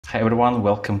Hi everyone,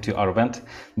 welcome to our event.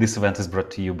 This event is brought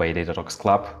to you by Data Talks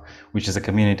Club, which is a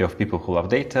community of people who love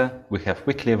data. We have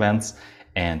weekly events,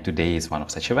 and today is one of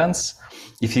such events.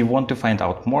 If you want to find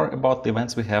out more about the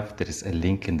events we have, there is a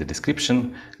link in the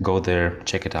description. Go there,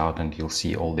 check it out, and you'll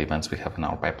see all the events we have in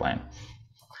our pipeline.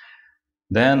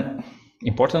 Then,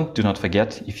 important, do not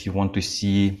forget, if you want to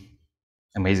see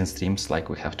amazing streams like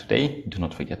we have today, do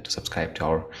not forget to subscribe to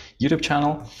our YouTube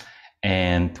channel.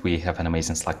 And we have an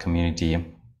amazing Slack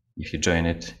community. If you join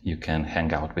it, you can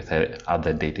hang out with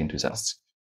other data enthusiasts.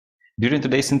 During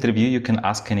today's interview, you can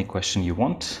ask any question you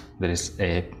want. There is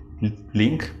a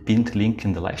pinned link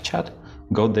in the live chat.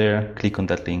 Go there, click on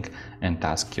that link, and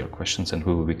ask your questions, and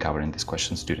we will be covering these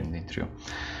questions during the interview.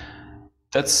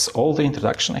 That's all the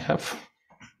introduction I have.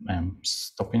 I'm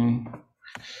stopping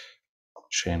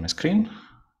sharing my screen.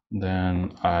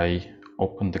 Then I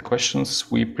open the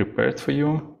questions we prepared for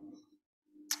you.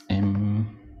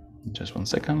 Just 1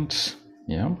 second.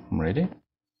 Yeah, I'm ready.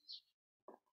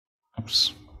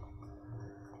 Oops.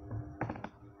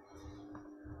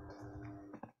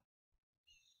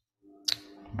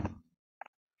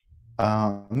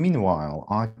 Meanwhile,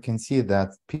 I can see that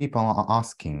people are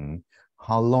asking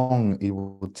how long it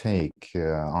will take.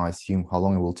 I assume how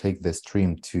long it will take the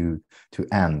stream to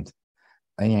end.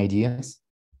 Any ideas?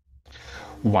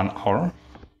 1 hour.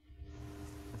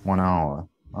 1 hour.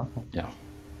 Okay. Yeah.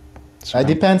 It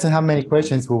depends on how many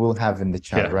questions we will have in the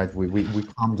chat, Yeah. right? We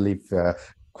can't leave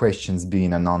questions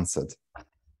being unanswered.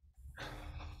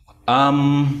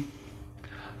 Can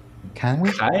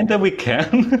we? Kinda we can.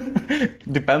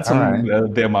 Depends All on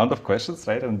right. the amount of questions,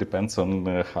 right? And depends on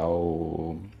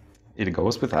how it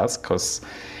goes with us. Because,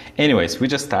 anyways, we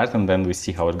just start and then we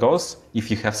see how it goes. If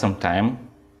you have some time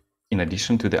in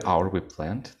addition to the hour we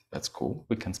planned, that's cool.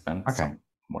 We can spend some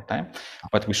more time,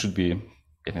 but we should be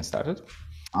getting started.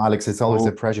 Alex, it's always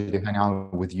a pleasure to hang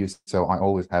out with you. So I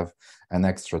always have an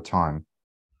extra time.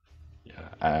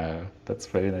 Yeah, that's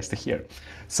very nice to hear.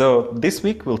 So this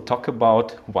week we'll talk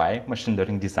about why machine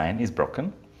learning design is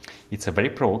broken. It's a very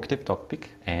provocative topic,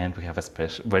 and we have a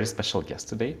very special guest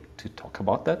today to talk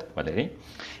about that, Valerii.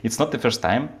 It's not the first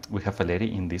time we have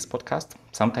Valerii in this podcast.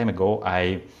 Some time ago,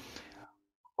 I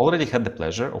already had the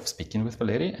pleasure of speaking with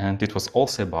Valerii, and it was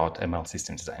also about ML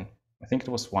system design. I think it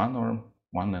was 1 or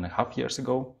 1.5 years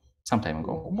ago, some time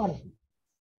ago.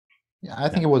 Yeah, I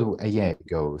think it was a year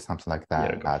ago, something like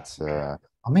that.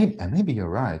 Maybe you're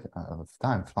right.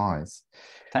 Time flies.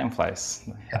 Time flies.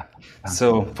 Yeah.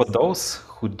 So for those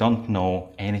who don't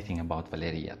know anything about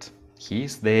Valerii yet, he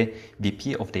is the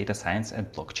VP of Data Science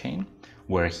and Blockchain,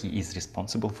 where he is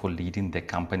responsible for leading the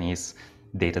company's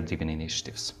data-driven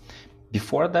initiatives.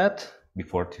 Before that,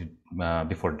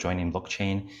 before joining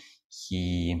blockchain,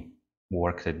 he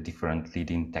worked at different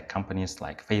leading tech companies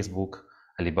like Facebook,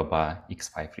 Alibaba,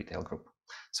 X5 Retail Group.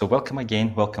 So welcome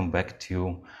again. Welcome back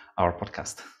to our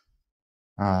podcast.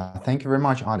 Thank you very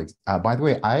much, Alex. By the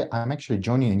way, I'm actually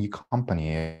joining a new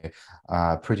company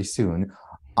pretty soon.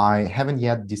 I haven't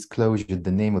yet disclosed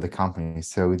the name of the company,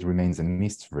 so it remains a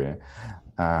mystery,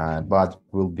 but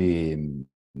will be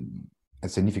a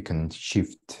significant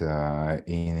shift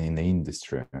in the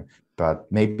industry.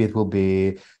 But maybe it will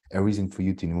be a reason for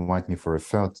you to invite me for a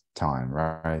third time,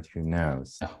 right? Who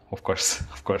knows? Yeah, of course,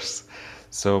 of course.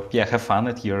 So yeah, have fun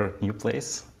at your new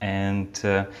place. And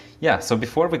so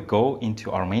before we go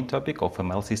into our main topic of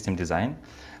ML system design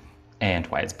and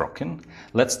why it's broken,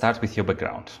 let's start with your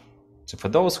background. So for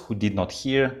those who did not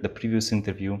hear the previous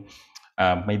interview,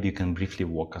 maybe you can briefly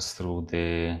walk us through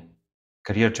the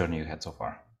career journey you had so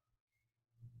far.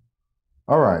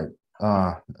 All right.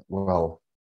 Well,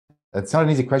 it's not an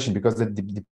easy question because it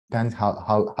depends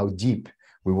how deep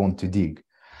we want to dig.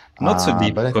 Not so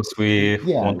deep, because we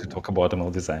want to talk about ML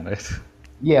design, right?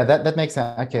 Yeah, that makes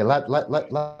sense. Okay,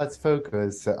 let's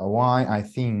focus why I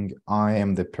think I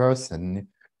am the person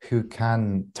who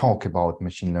can talk about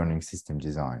machine learning system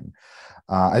design.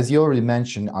 As you already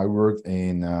mentioned, I worked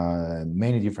in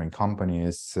many different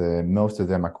companies. Most of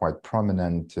them are quite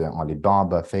prominent: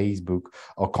 Alibaba, Facebook,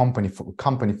 or company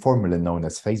formerly known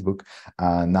as Facebook,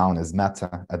 known as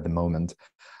Meta at the moment.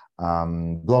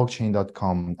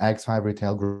 Blockchain.com, X5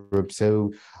 Retail Group.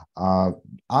 So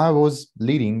I was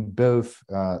leading both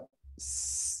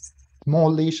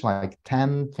smallish, like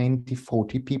 10, 20,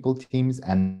 40 people teams,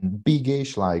 and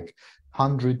biggish, like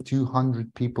 100,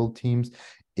 200 people teams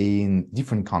in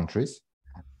different countries,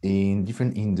 in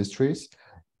different industries.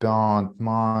 But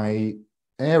my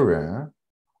area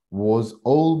was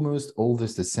almost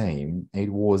always the same. It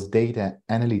was data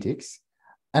analytics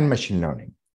and machine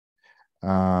learning.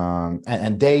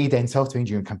 And data and software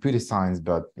engineering, computer science,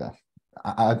 but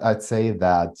I'd say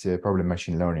that probably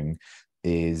machine learning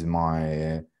is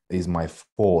my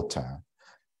forte,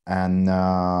 and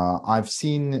I've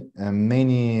seen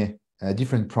many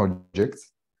different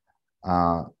projects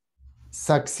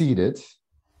succeeded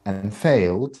and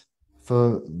failed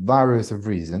for various of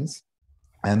reasons,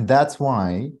 and that's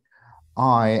why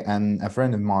I and a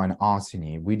friend of mine,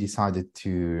 Arseny, we decided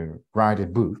to write a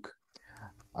book,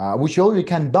 which you already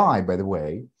can buy, by the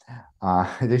way.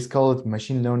 It is called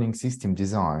Machine Learning System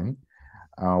Design,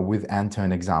 with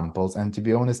end-to-end examples. And to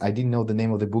be honest, I didn't know the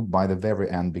name of the book by the very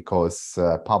end because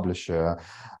publisher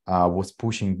was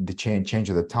pushing the change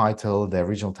of the title. The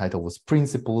original title was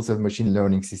Principles of Machine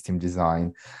Learning System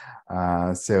Design.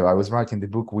 So I was writing the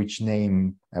book, which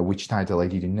title I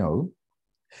didn't know.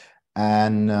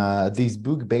 And this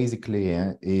book basically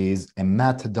is a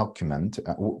meta document.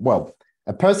 Well,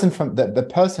 a person from the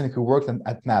person who worked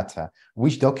at Meta,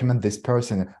 which book this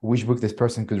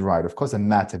person could write. Of course, a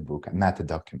meta book, a meta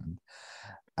document.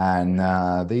 And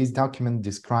this document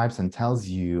describes and tells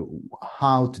you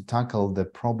how to tackle the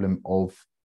problem of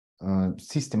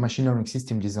machine learning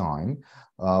system design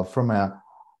from a,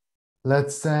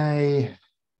 let's say,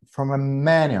 from a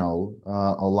manual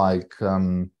or like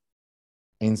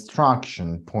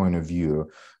instruction point of view.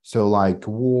 So like,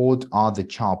 what are the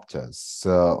chapters?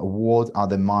 What are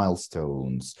the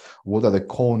milestones? What are the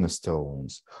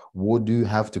cornerstones? What do you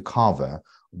have to cover?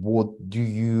 What do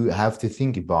you have to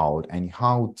think about? And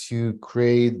how to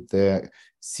create the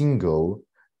single,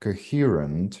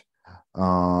 coherent,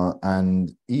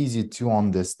 and easy to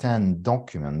understand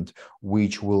document,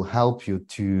 which will help you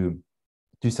to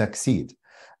succeed.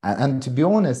 And to be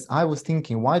honest, I was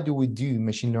thinking, why do we do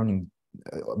machine learning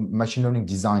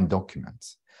design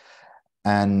documents?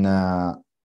 And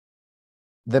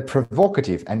the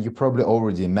provocative, and you probably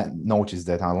already noticed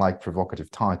that I like provocative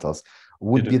titles,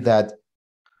 would be that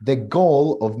the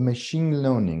goal of machine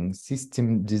learning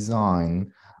system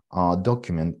design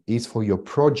document is for your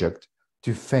project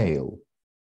to fail.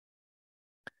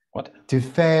 What? To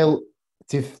fail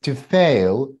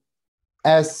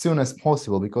as soon as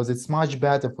possible, because it's much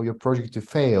better for your project to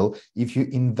fail if you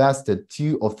invested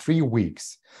 2 or 3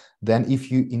 weeks than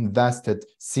if you invested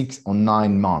 6 or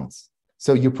 9 months.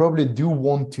 So you probably do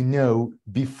want to know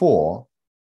before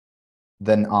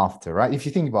than after, right? If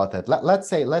you think about that, let's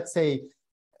say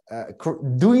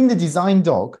doing the design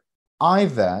doc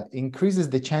either increases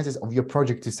the chances of your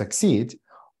project to succeed,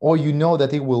 or you know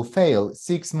that it will fail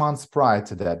 6 months prior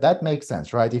to that. That makes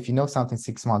sense, right? If you know something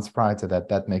 6 months prior to that,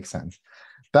 that makes sense.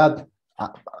 But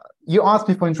you asked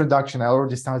me for introduction. I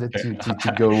already started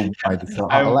to go by this. So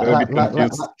I'm a bit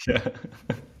confused.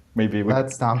 Maybe we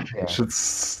should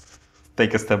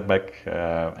take a step back.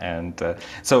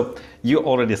 So you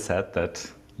already said that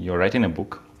you're writing a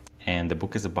book, and the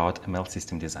book is about ML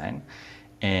system design.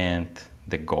 And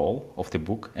the goal of the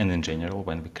book, and in general,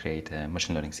 when we create a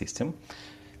machine learning system,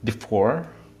 before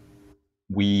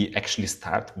we actually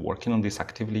start working on this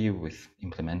actively with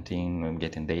implementing and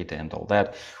getting data and all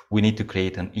that, we need to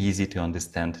create an easy to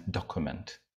understand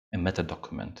document, a meta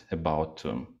document about, I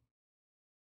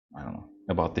don't know,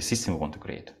 about the system we want to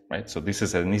create, right? So this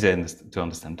is an easy to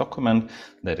understand document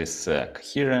that is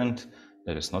coherent,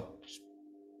 that is not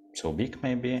so big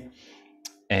maybe.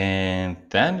 And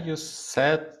then you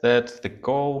said that the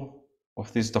goal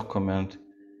of this document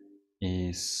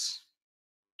is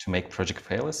to make project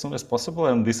fail as soon as possible,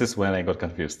 and this is when I got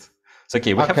confused. So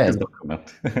okay, we have this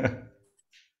document.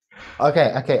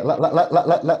 Okay.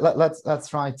 Let's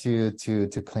try to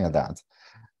clear that.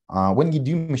 When you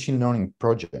do machine learning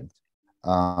project,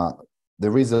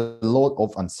 there is a lot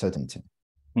of uncertainty,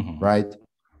 right?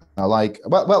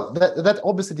 That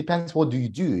obviously depends what do you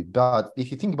do. But if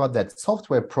you think about that,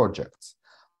 software projects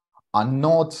are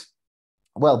not,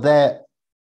 well, they're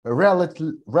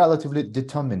relatively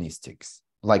deterministic.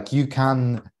 Like, you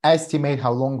can estimate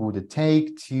how long would it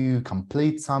take to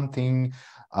complete something,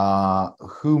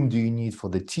 whom do you need for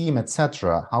the team,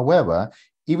 etc. However,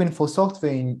 even for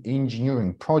software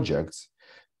engineering projects,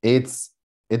 it's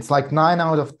like 9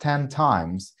 out of 10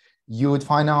 times you would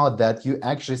find out that you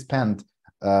actually spent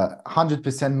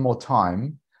 100% more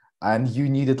time, and you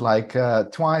needed like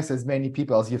twice as many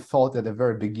people as you thought at the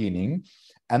very beginning.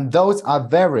 And those are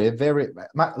very,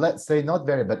 let's say not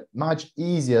very, but much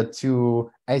easier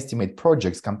to estimate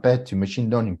projects compared to machine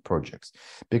learning projects.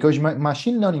 Because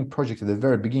machine learning projects at the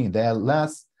very beginning, they're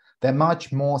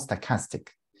much more stochastic.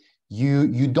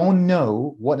 You don't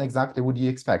know what exactly would you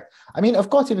expect. I mean, of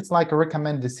course, if it's like a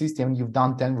recommended system, you've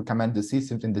done 10 recommended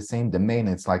systems in the same domain,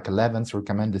 it's like 11th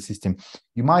recommended system,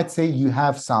 you might say you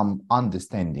have some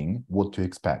understanding what to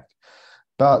expect.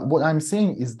 But what I'm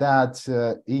saying is that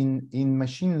in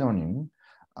machine learning,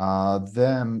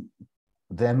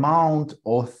 the amount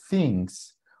of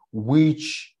things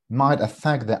which might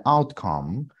affect the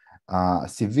outcome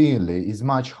severely is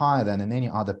much higher than in any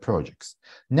other projects.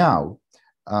 Now,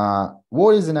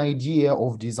 what is an idea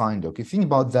of design doc? If you think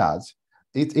about that,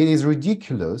 it is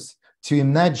ridiculous to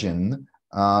imagine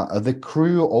the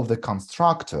crew of the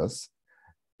constructors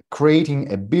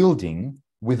creating a building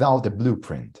without a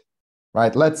blueprint,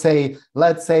 right? Let's say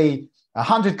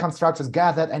 100 constructors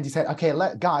gathered and decided, okay,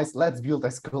 guys, let's build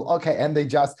a school. Okay, and they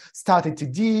just started to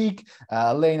dig,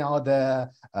 laying out the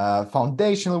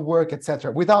foundational work,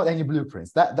 etc., without any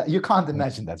blueprints. That you can't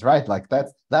imagine that, right? Like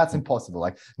that's impossible.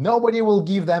 Like nobody will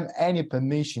give them any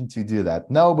permission to do that.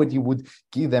 Nobody would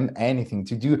give them anything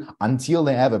to do until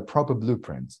they have a proper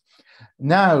blueprint.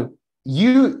 Now,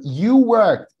 you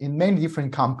worked in many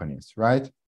different companies, right?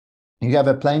 You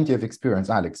have plenty of experience,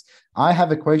 Alex. I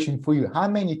have a question for you. How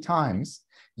many times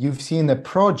you've seen a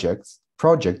project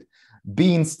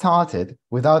being started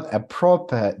without a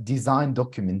proper design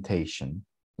documentation?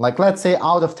 Like, let's say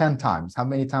out of 10 times, how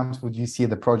many times would you see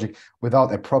the project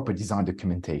without a proper design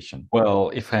documentation? Well,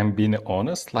 if I'm being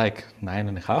honest, like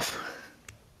 9.5.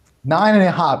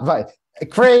 9.5, right?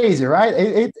 Crazy, right?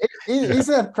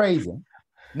 Isn't that crazy?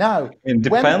 Now, It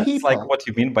when depends people, like what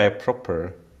you mean by a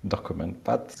proper document,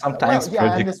 but sometimes well, yeah, I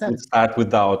projects understand. would start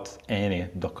without any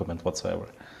document whatsoever.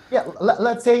 Yeah,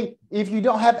 let's say if you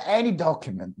don't have any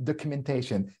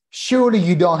documentation, surely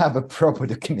you don't have a proper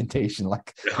documentation,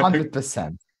 like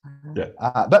 100%. Yeah.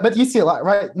 But you see, like,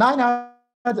 right,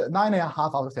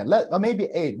 9.5 out of 10, or maybe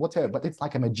 8, whatever, but it's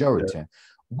like a majority,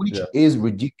 which is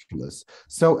ridiculous.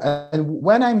 So, and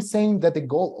when I'm saying that the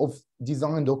goal of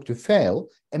design doc to fail,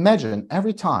 imagine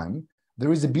every time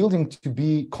there is a building to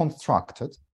be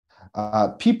constructed,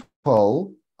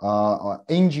 people,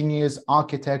 engineers,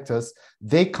 architects,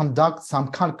 they conduct some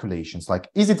calculations, like,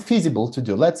 is it feasible to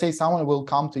do? Let's say someone will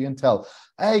come to you and tell,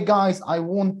 hey guys, I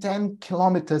want 10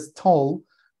 kilometers tall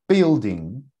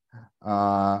building,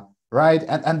 right?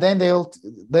 And then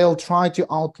they'll try to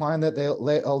outline that,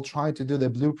 they'll try to do the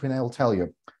blueprint. They'll tell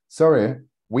you, sorry,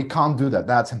 we can't do that.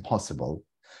 That's impossible.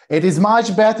 It is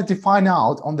much better to find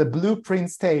out on the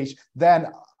blueprint stage than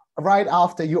right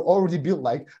after you already built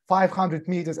like 500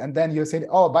 meters and then you say,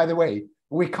 oh, by the way,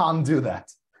 we can't do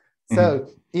that. So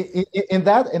in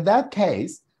that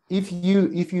case, if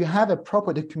you have a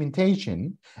proper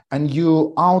documentation and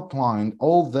you outline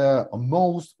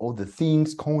most of the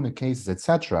things, corner cases,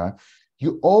 etc.,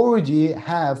 you already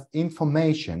have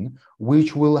information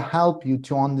which will help you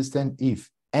to understand if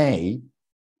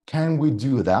can we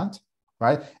do that,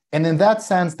 right? And in that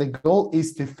sense, the goal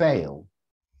is to fail,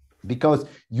 because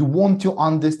you want to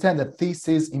understand that this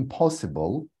is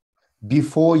impossible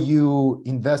before you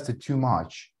invested too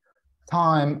much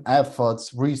time,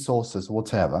 efforts, resources,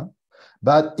 whatever.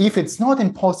 But if it's not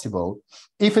impossible,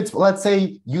 if it's, let's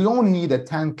say, you don't need a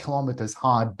 10 kilometers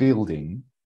high building,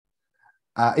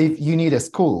 if you need a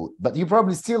school, but you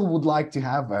probably still would like to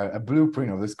have a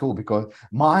blueprint of the school, because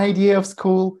my idea of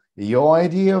school, your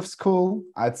idea of school,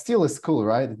 it's still a school,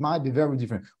 right? It might be very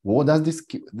different. What does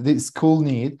this school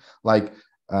need? Like,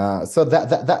 so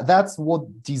that's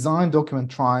what design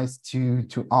document tries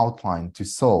to outline, to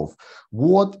solve.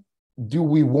 What do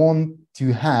we want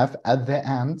to have at the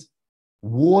end?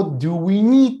 What do we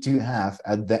need to have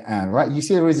at the end, right? You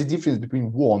see, there is a difference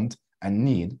between want and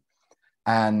need.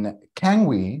 And can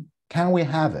we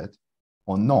have it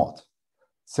or not?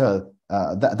 So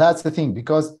that's the thing,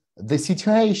 because the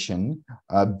situation,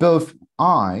 both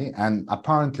I and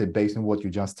apparently based on what you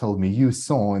just told me, you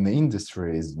saw in the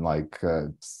industry is like,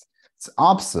 it's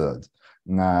absurd.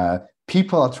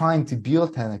 People are trying to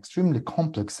build an extremely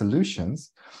complex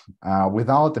solutions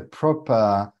without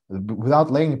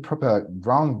laying a proper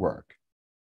groundwork.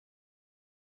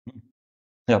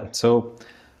 Yeah, so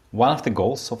one of the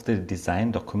goals of the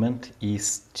design document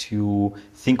is to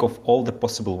think of all the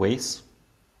possible ways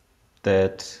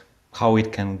that how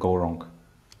it can go wrong,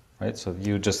 right? So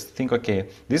you just think, okay,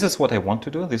 this is what I want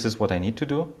to do, this is what I need to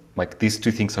do. Like, these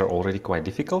two things are already quite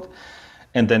difficult.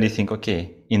 And then you think,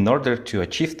 okay, in order to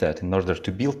achieve that, in order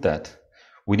to build that,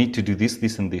 we need to do this,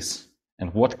 this, and this.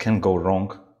 And what can go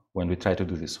wrong when we try to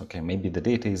do this? Okay, maybe the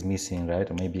data is missing,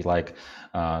 right? Or maybe like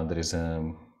there is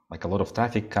like a lot of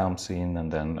traffic comes in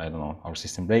and then, I don't know, our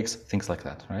system breaks, things like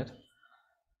that, right?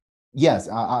 Yes,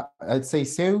 I'd say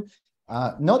so.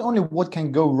 Not only what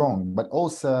can go wrong, but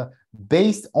also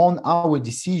based on our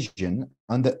decision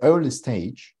on the early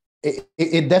stage,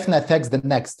 it definitely affects the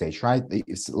next stage, right?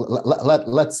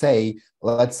 Let's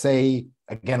say,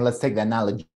 again, let's take the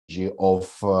analogy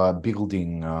of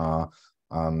building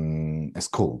a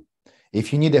school.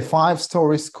 If you need a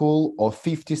 5-story school or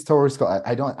 50-story school,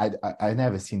 I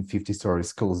never seen 50-story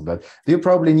schools, but you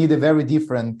probably need a very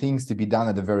different things to be done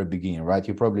at the very beginning, right?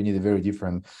 You probably need a very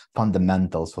different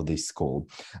fundamentals for this school.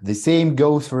 The same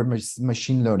goes for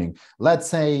machine learning. Let's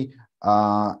say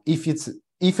if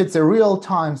it's a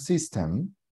real-time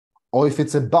system, or if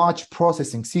it's a batch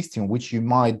processing system, which you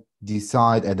might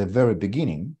decide at the very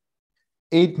beginning,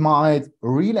 it might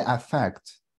really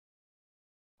affect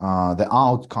the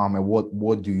outcome and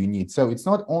what do you need. So it's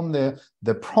not only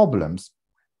the problems,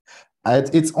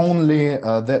 it's only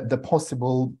the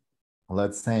possible,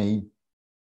 let's say,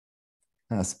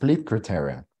 split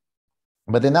criteria.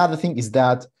 But another thing is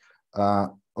that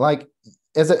like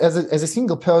as a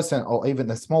single person or even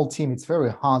a small team, it's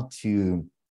very hard to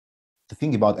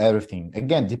think about everything.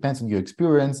 Again, depends on your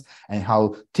experience and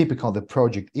how typical the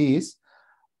project is.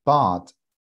 But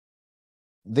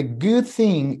the good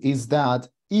thing is that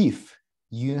if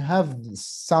you have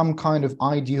some kind of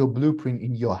ideal blueprint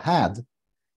in your head,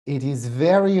 it is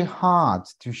very hard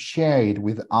to share it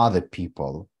with other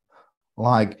people.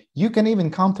 Like you can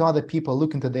even come to other people,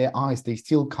 look into their eyes, they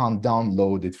still can't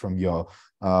download it from your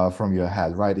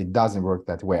head, right? It doesn't work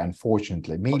that way,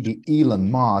 unfortunately. Maybe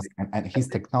Elon Musk and his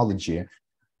technology,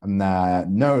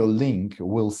 Neuralink,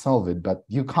 will solve it, but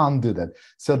you can't do that.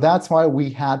 So that's why we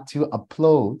had to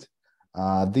upload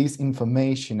this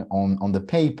information on the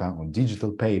paper, on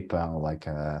digital paper, like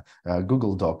a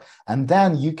Google Doc, and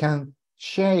then you can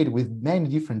share it with many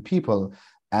different people.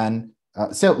 And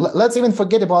so let's even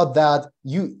forget about that.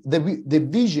 The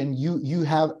vision you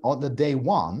have on the day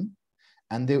one,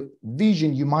 and the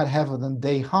vision you might have on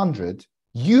day 100,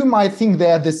 you might think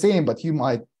they are the same, but you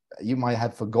might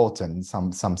have forgotten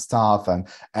some stuff. And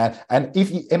if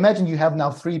you imagine you have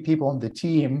now 3 people on the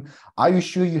team, are you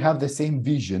sure you have the same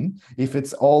vision if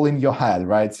it's all in your head,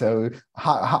 right? So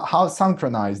how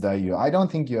synchronized are you? I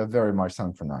don't think you are very much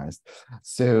synchronized.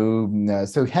 So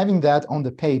so having that on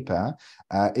the paper,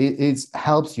 it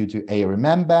helps you to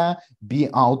remember, B,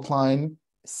 outline,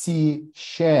 C,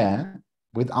 share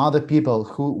with other people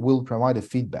who will provide a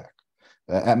feedback.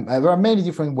 There are many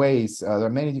different ways, there are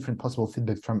many different possible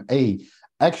feedback from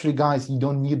Actually, guys, you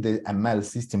don't need the ML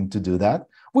system to do that,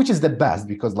 which is the best,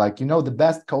 because the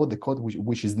best code, the code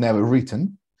which is never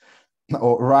written,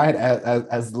 or write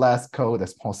as less code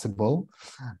as possible.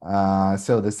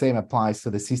 So the same applies to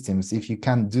the systems. If you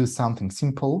can do something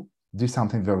simple, do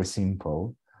something very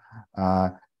simple.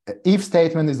 If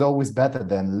statement is always better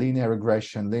than linear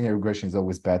regression. Linear regression is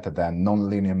always better than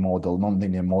non-linear model.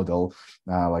 Non-linear model,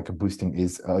 like a boosting,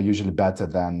 is usually better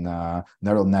than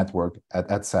neural network,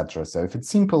 etc. So if it's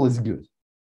simple, it's good.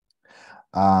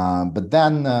 But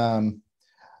then, the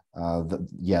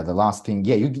last thing,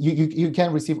 you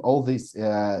can receive all this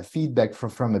feedback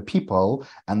from the people,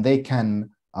 and they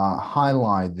can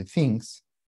highlight the things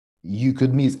you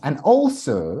could miss. And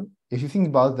also, if you think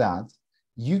about that,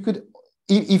 you could,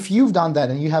 if you've done that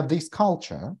and you have this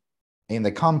culture in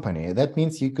the company, that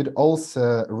means you could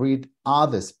also read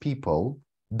others people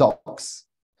docs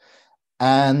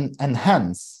and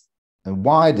enhance and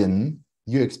widen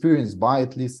your experience by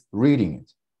at least reading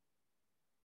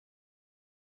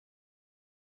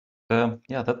it.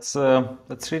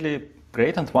 That's really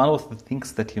great. And one of the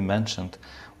things that you mentioned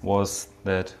was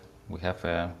that we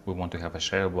want to have a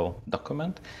shareable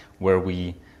document where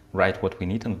we write what we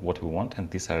need and what we want,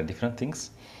 and these are different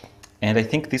things. And I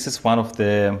think this is one of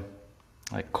the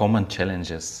common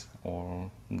challenges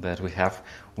that we have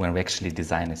when we actually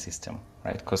design a system,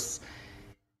 right? Because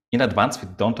in advance, we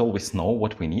don't always know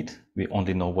what we need. We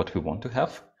only know what we want to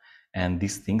have, and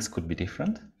these things could be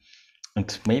different.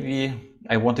 And maybe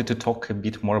I wanted to talk a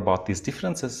bit more about these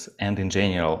differences and in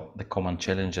general, the common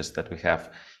challenges that we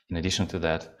have in addition to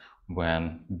that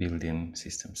when building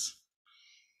systems.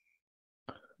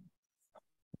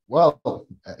 Well,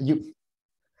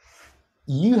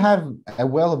 you have a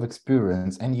wealth of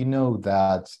experience, and you know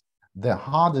that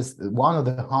one of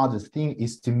the hardest thing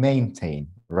is to maintain,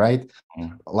 right?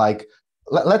 Like,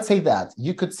 let's say that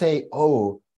you could say,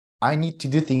 oh, I need to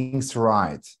do things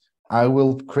right. I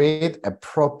will create a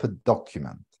proper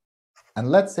document. And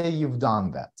let's say you've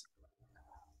done that.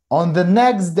 On the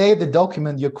next day, the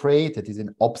document you created is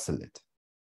obsolete.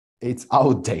 It's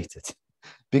outdated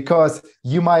because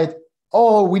you might,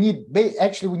 we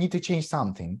need to change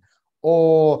something.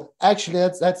 Or actually,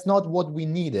 that's not what we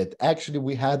needed. Actually,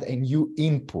 we had a new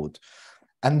input.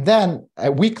 And then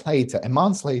a week later, a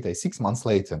month later, 6 months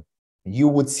later, you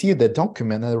would see the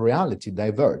document and the reality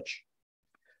diverge.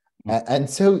 And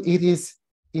so it is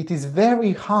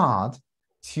very hard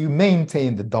to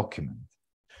maintain the document.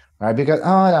 right? Because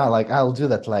oh no, like I'll do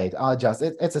that late.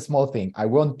 It's a small thing. I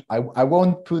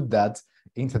won't put that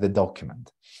into the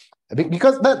document.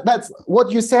 Because that's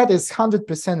what you said is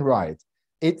 100% right.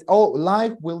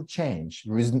 Life will change.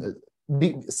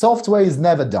 Software is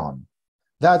never done.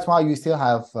 That's why you still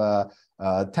have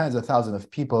tens of thousands of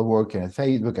people working at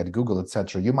Facebook, at Google,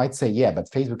 etc. You might say, yeah,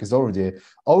 but Facebook is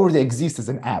already exists as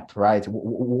an app, right?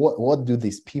 What do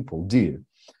these people do?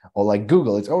 Or like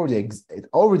Google, it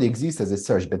already exists as a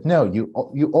search. But no,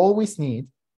 you always need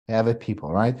to have a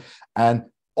people, right? And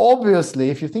obviously,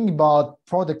 if you think about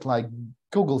product like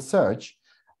Google search,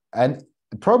 and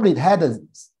probably it had a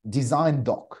design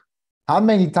doc. How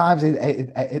many times it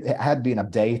had been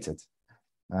updated?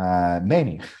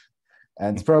 Many,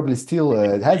 and it's probably still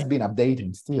it has been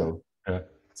updating still. Yeah.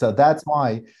 So that's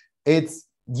why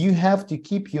you have to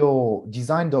keep your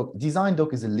design doc. Design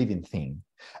doc is a living thing,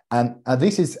 and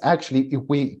this is actually, if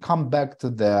we come back to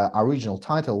the original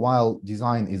title, while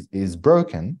design is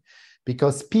broken,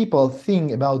 because people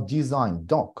think about design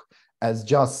doc as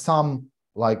just some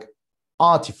like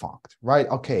artifact, right?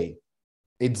 Okay,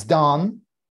 it's done.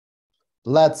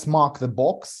 Let's mark the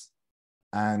box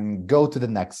and go to the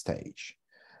next stage.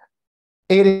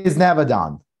 It is never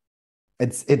done.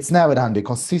 It's never done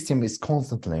because system is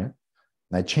constantly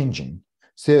changing.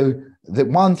 So the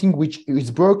one thing which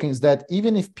is broken is that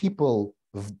even if people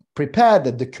prepare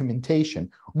the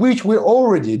documentation, which we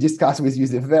already discussed with you,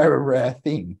 is a very rare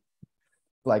thing,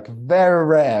 like very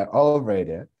rare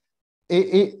already,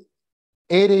 it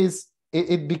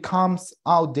becomes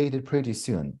outdated pretty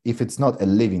soon if it's not a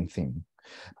living thing.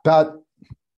 But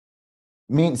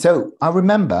so I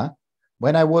remember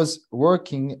when I was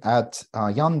working at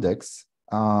Yandex,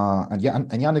 and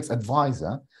Yandex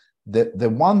advisor, the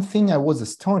one thing I was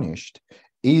astonished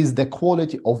is the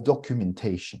quality of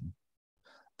documentation.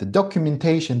 The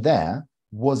documentation there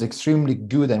was extremely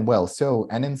good and well. So,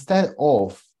 and instead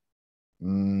of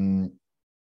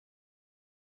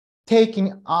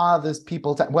taking others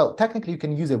people, well, technically you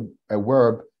can use a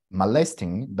verb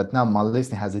molesting, but now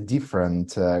molesting has a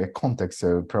different context,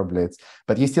 so probably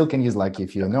but you still can use, like,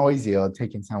 if you're noisy or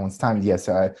taking someone's time. Yes,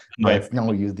 let's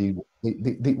now use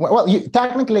well,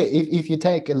 technically, if you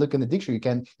take a look in the dictionary,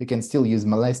 you can still use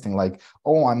molesting, like,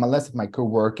 oh, I molested my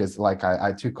co-workers, like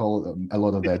I took a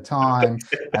lot of their time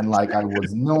and like I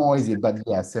was noisy. But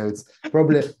yeah, so it's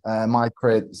probably my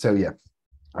credit. So yeah,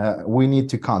 we need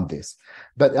to count this,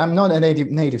 but I'm not a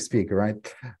native speaker,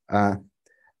 right?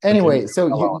 Anyway,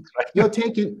 so you're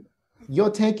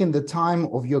taking the time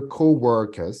of your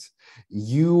co-workers.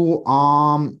 You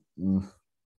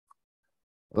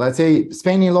let's say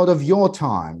spending a lot of your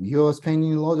time. You're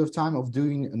spending a lot of time of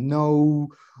doing no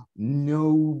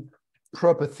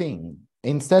proper thing.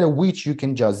 Instead of which you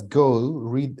can just go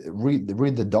read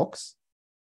the docs,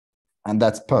 and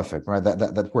that's perfect, right?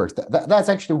 That works. That's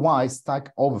actually why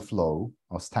Stack Overflow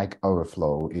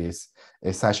is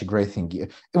such a great thing,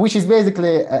 which is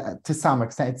basically to some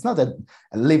extent, it's not a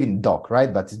living doc,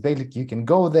 right? But it's basically, you can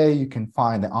go there, you can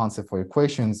find the answer for your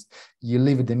questions, you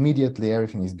leave it immediately,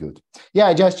 everything is good. Yeah,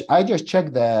 I just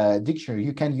checked the dictionary.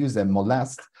 You can use a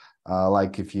molest,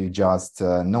 like if you just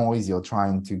noise, you're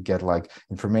trying to get like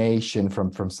information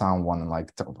from someone, and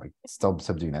like stop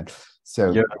doing that.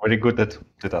 So you're very good at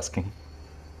asking.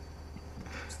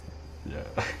 Yeah,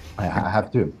 I have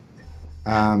to.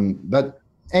 But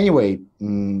anyway,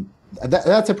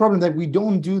 that's a problem, that we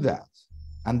don't do that,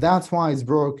 and that's why it's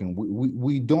broken.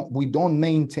 We don't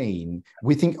maintain.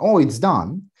 We think, oh, it's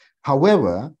done.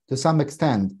 However, to some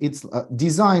extent, it's a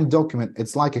design document.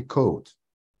 It's like a code.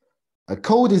 A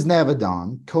code is never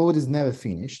done. Code is never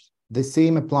finished. The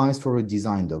same applies for a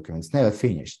design document. It's never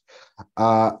finished.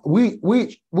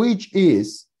 Which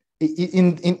is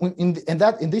in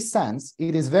this sense,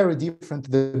 it is very different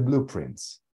to the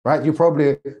blueprints, right? You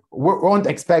probably won't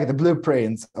expect the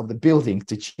blueprints of the building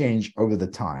to change over the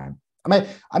time.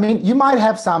 I mean, you might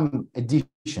have some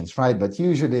additions, right? But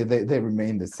usually they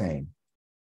remain the same.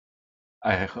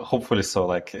 Hopefully so.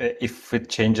 Like if it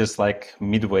changes like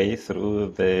midway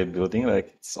through the building,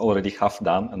 like it's already half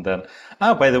done, and then,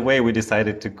 by the way, we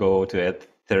decided to go to add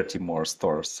 30 more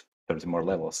stores, 30 more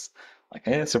levels. Like,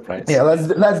 hey, surprise. Yeah, let's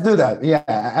do that.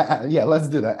 Yeah, let's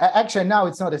do that. Actually, now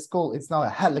it's not a school. It's not a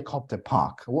helicopter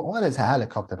park. What is a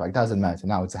helicopter park? Doesn't matter.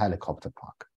 Now it's a helicopter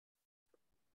park.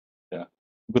 Yeah,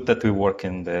 good that we work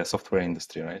in the software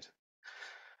industry, right?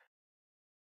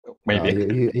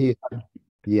 Maybe.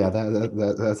 Yeah,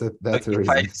 that's a reason. If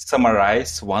I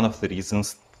summarize, one of the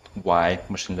reasons why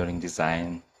machine learning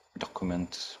design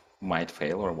document might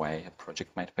fail, or why a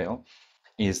project might fail,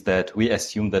 is that we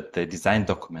assume that the design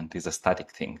document is a static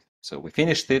thing. So we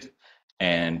finished it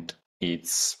and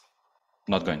it's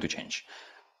not going to change.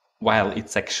 While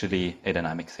it's actually a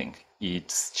dynamic thing,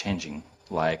 it's changing.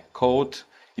 Like code,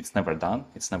 it's never done,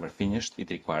 it's never finished, it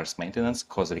requires maintenance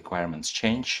because requirements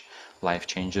change, life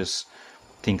changes,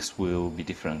 things will be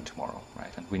different tomorrow,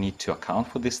 right? And we need to account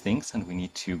for these things, and we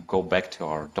need to go back to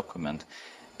our document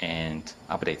and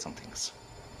update some things.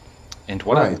 And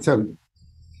what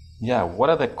Right. what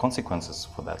are the consequences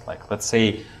for that? Like, let's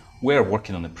say we're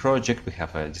working on a project, we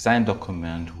have a design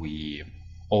document, we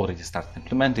already started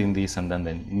implementing this, and then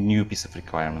the new piece of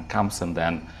requirement comes, and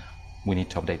then we need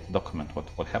to update the document.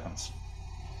 What happens?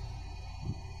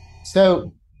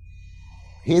 So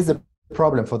here's the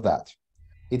problem for that.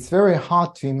 It's very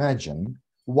hard to imagine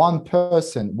one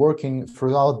person working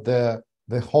throughout the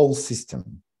whole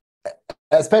system,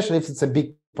 especially if it's a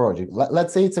big project.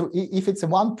 Let's say if it's a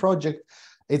one project,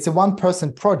 it's a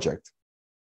one-person project.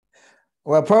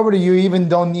 Well, probably you even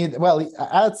don't need, well,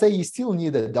 I'd say you still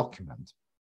need a document,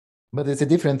 but it's a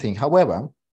different thing. However,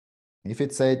 if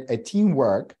it's a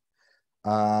teamwork,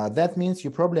 that means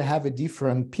you probably have a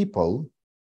different people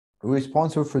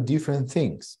responsible for different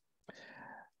things.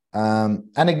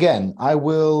 And again, I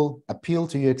will appeal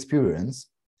to your experience.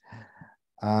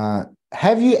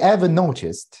 Have you ever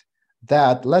noticed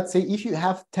that, let's say, if you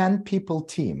have 10 people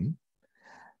team,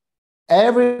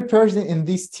 every person in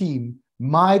this team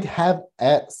might have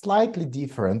a slightly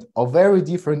different or very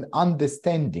different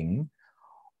understanding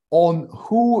on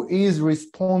who is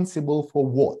responsible for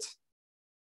what?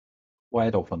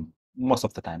 Quite often, most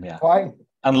of the time, yeah.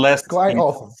 Unless quite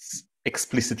often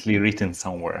explicitly written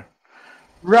somewhere.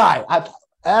 Right,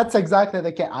 that's exactly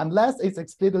the case, unless it's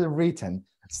explicitly written.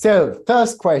 So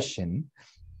first question,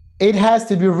 it has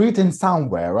to be written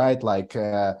somewhere, right? Like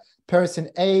person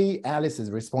A, Alice is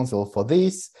responsible for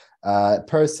this,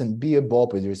 person B,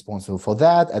 Bob is responsible for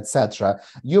that, etc.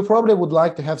 You probably would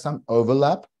like to have some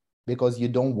overlap because you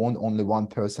don't want only one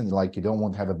person, like you don't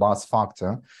want to have a Buzz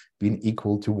factor being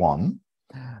equal to 1.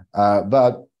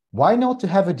 But why not to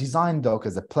have a design doc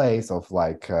as a place of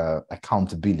like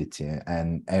accountability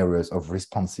and areas of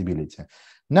responsibility?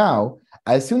 Now,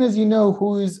 as soon as you know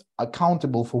who is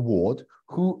accountable for what,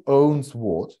 who owns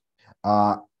what,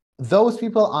 those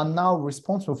people are now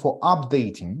responsible for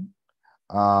updating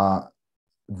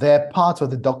their part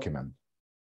of the document,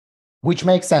 which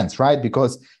makes sense, right?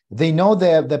 Because they know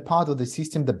they're part of the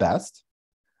system the best.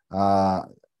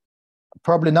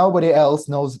 Probably nobody else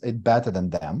knows it better than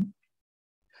them.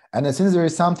 And as soon as there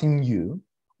is something new,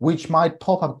 which might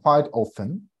pop up quite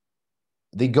often,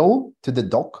 they go to the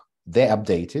doc, they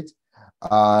update it.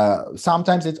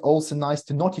 Sometimes it's also nice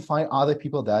to notify other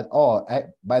people that, oh,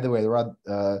 by the way, there are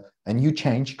a new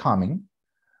change coming.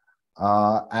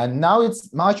 And now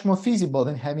it's much more feasible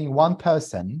than having one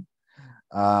person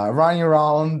running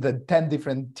around the 10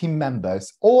 different team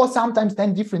members, or sometimes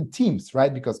 10 different teams,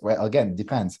 right? Because, well, again, it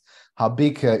depends how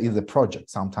big is the project.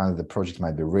 Sometimes the project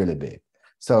might be really big.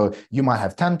 So you might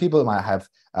have 10 people, you might have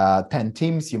 10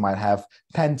 teams, you might have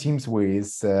 10 teams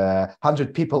with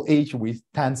 100 people each, with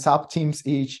 10 sub-teams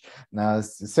each.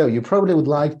 So you probably would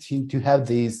like to have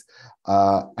this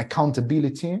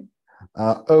accountability,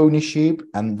 ownership,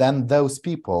 and then those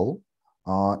people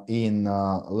in,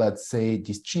 let's say,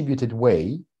 distributed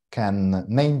way can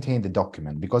maintain the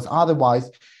document, because otherwise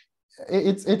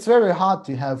it's very hard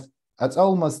to have, it's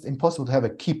almost impossible to have a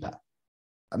keeper.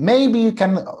 Maybe you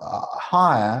can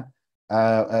hire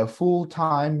a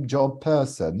full-time job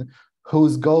person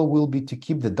whose goal will be to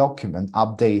keep the document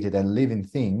updated and living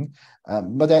thing.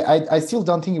 But I still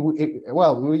don't think,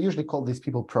 well, we usually call these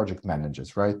people project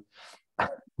managers, right?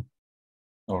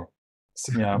 Or,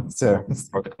 yeah, so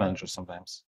project managers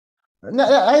sometimes. No,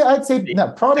 I'd say no.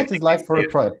 Product is like for a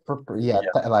product,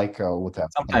 like whatever.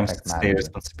 Sometimes it's their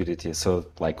responsibility. So,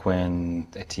 like when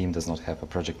a team does not have a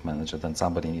project manager, then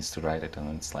somebody needs to write it,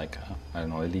 and it's like I don't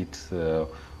know, a lead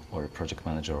or a project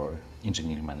manager or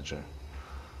engineering manager.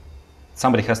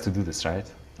 Somebody has to do this,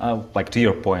 right? Like to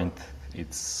your point,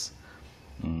 it's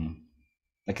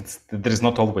like there is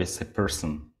not always a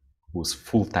person whose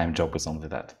full-time job is only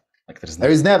that. Like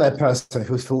there is never a person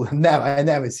who's full. Never, I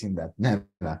never seen that. Never.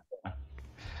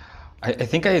 I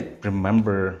think I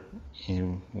remember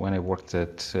when I worked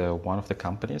at one of the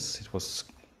companies, it was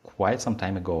quite some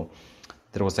time ago,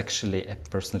 there was actually a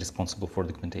person responsible for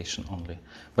documentation only,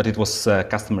 but it was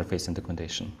customer-facing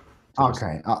documentation. So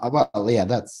okay, well, yeah,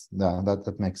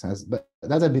 that makes sense, but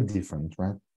that's a bit different,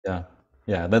 right?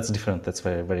 Yeah, that's different. That's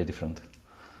very, very different.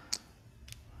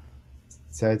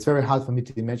 So it's very hard for me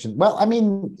to imagine. Well, I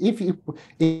mean,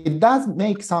 it does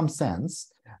make some sense.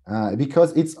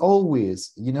 Because it's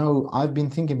always, I've been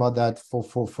thinking about that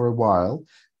for a while.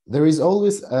 There is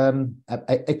always an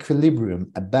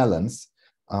equilibrium, a balance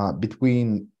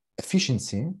between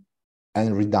efficiency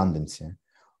and redundancy.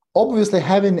 Obviously,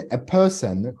 having a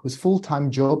person whose full-time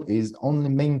job is only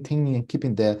maintaining and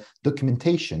keeping the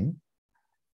documentation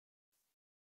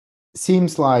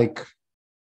seems like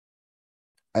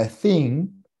a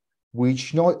thing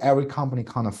which not every company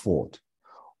can afford.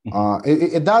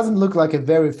 It doesn't look like a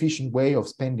very efficient way of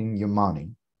spending your money.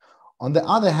 On the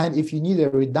other hand, if you need a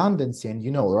redundancy, and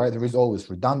right, there is always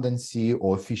redundancy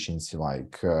or efficiency.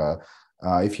 Like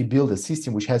if you build a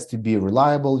system which has to be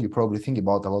reliable, you probably think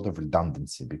about a lot of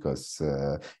redundancy, because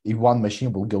if one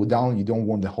machine will go down, you don't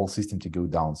want the whole system to go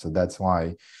down. So that's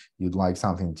why you'd like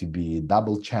something to be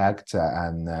double checked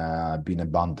and be in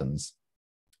abundance.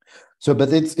 So,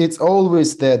 but it's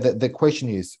always the question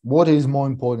is, what is more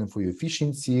important for you,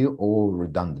 efficiency or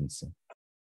redundancy?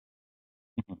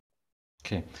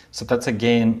 Okay, so that's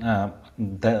again,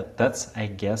 that's, I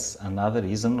guess, another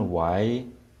reason why,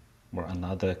 or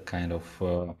another kind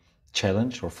of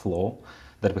challenge or flaw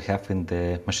that we have in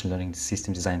the machine learning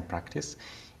system design practice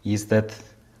is that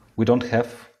we don't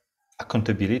have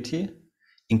accountability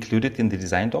included in the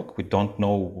design doc. We don't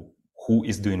know who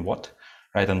is doing what,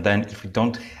 right? And then if we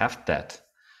don't have that,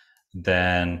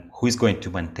 then who is going to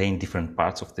maintain different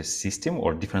parts of the system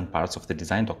or different parts of the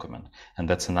design document? And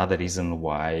that's another reason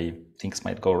why things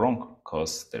might go wrong,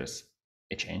 because there's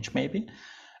a change maybe,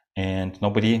 and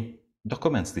nobody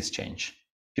documents this change.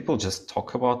 People just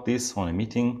talk about this on a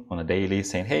meeting, on a daily,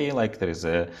 saying, hey, like there is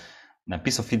a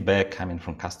piece of feedback coming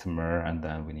from customer, and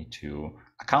then we need to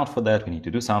account for that, we need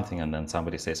to do something, and then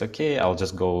somebody says, okay, I'll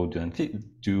just go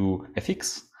do a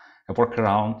fix, a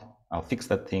workaround, I'll fix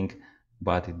that thing,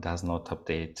 but it does not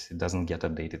update, it doesn't get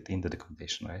updated in the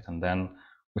documentation, right? And then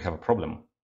we have a problem.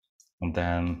 And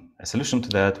then a solution to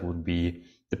that would be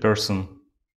the person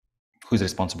who is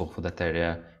responsible for that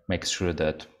area makes sure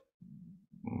that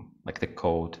like the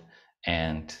code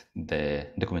and the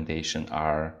documentation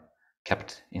are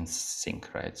kept in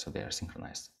sync, right? So they are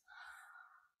synchronized.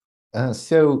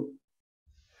 So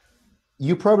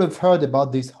you probably have heard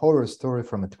about this horror story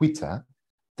from Twitter.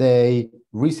 They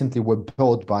recently were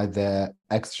bought by the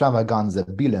extravaganza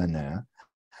billionaire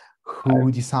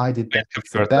who decided that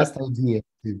it's the best idea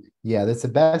that's the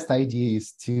best idea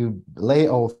is to lay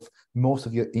off most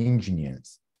of your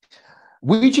engineers,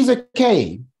 which is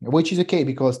okay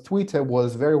because Twitter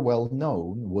was very well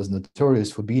known, was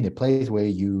notorious for being a place where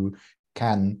you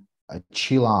can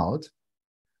chill out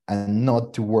and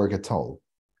not to work at all.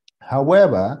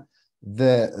 However,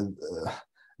 the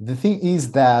thing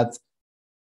is that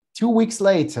 2 weeks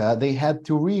later, they had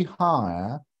to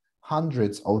rehire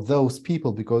hundreds of those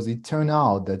people because it turned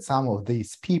out that some of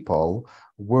these people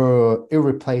were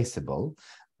irreplaceable.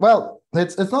 Well,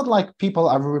 it's not like people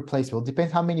are irreplaceable. It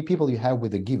depends how many people you have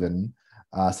with a given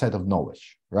set of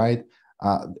knowledge, right?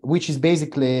 Which is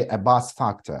basically a bus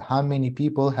factor. How many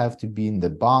people have to be in the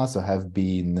bus or have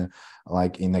been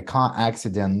like in a car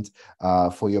accident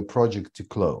for your project to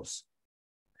close?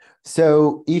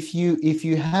 So if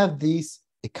you have this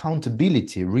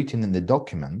accountability written in the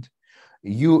document,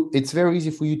 it's very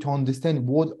easy for you to understand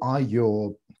what are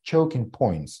your choking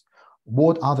points,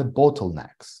 what are the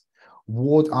bottlenecks,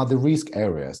 what are the risk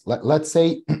areas. Let's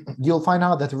say you'll find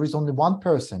out that there is only one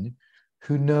person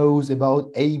who knows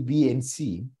about A, B, and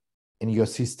C in your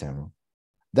system.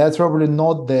 That's probably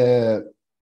not the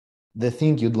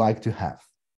thing you'd like to have,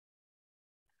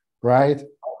 right?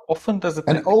 How often does it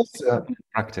and also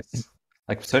practice?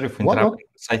 Like, sorry for interrupting.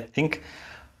 I think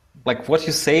like what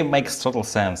you say makes total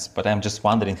sense, but I'm just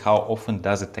wondering how often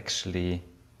does it actually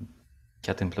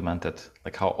get implemented?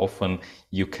 Like how often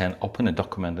you can open a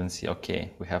document and see,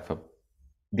 okay, we have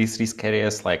these risk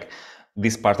areas, like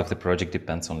this part of the project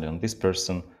depends only on this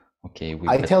person. Okay,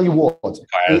 I tell you what,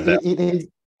 it is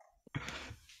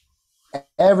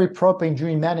every proper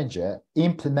engineering manager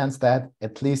implements that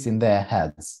at least in their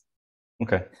heads.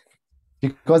 Okay.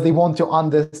 Because they want to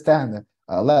understand,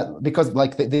 because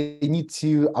like they need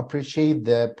to appreciate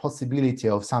the possibility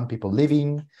of some people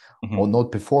living or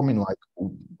not performing, like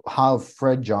how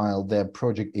fragile their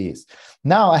project is.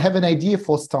 Now I have an idea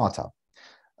for startup.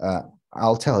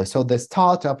 I'll tell you. So the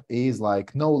startup is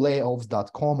like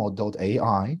nolayoffs.com or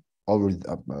 .ai,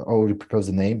 already proposed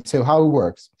the name. So how it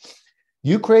works,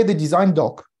 you create the design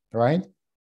doc, right?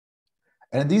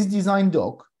 And this design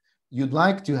doc, you'd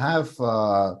like to have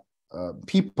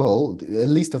people, a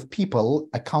list of people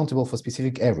accountable for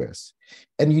specific areas.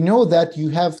 And you know that you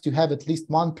have to have at least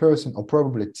one person or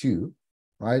probably two,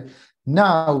 right?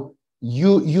 Now,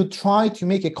 you try to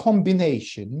make a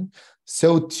combination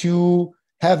so to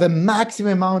have a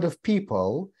maximum amount of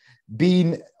people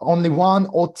being only one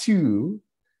or two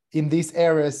in this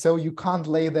area, so you can't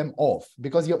lay them off,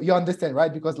 because you understand,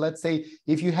 right? Because let's say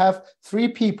if you have 3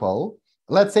 people,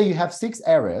 let's say you have 6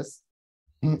 areas,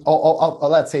 or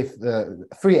let's say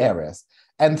 3 areas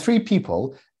and 3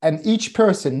 people, and each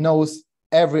person knows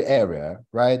every area,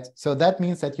 right? So that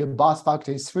means that your bus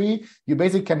factor is 3. You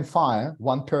basically can fire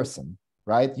 1 person,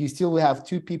 right? You still have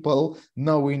 2 people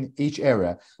knowing each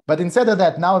area. But instead of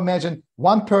that, now imagine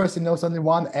 1 person knows only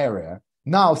 1 area.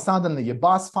 Now suddenly your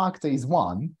bus factor is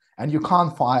 1 and you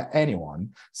can't fire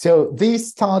anyone. So this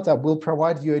startup will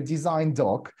provide you a design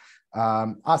doc,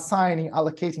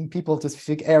 allocating people to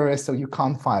specific areas so you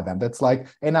can't fire them. That's like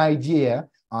an idea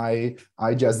I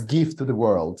just give to the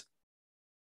world.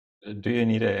 Do you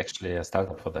need actually a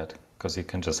startup for that? Because you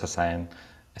can just assign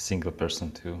a single person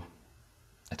to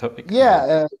a topic.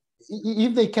 Yeah,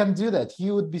 if they can do that,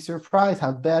 you would be surprised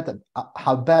how bad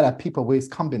are people with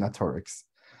combinatorics.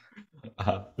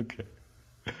 Okay.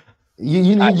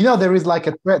 You know, there is like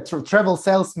a travel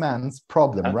salesman's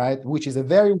problem, right? Which is a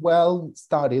very well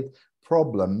studied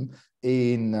problem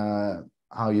in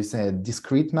how you say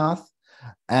discrete math.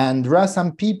 And there are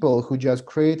some people who just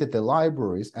created the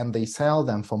libraries and they sell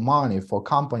them for money for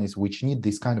companies which need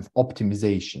this kind of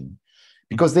optimization,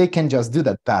 because they can just do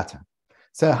that better.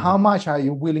 So how much are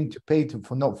you willing to pay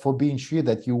for being sure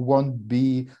that you won't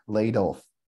be laid off?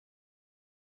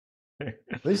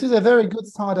 This is a very good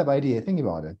startup idea. Think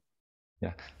about it.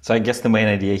 Yeah. So I guess the main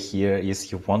idea here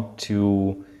is you want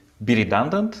to be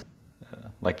redundant,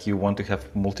 like you want to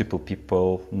have multiple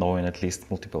people knowing at least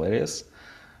multiple areas,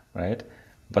 right?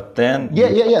 But then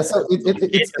yeah. So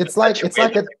it's like a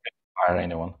fire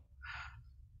anyone.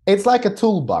 It's like a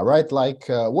toolbar, right? Like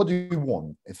what do you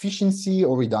want? Efficiency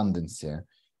or redundancy?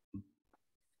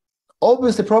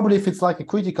 Obviously, probably if it's like a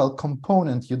critical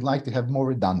component, you'd like to have more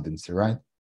redundancy, right?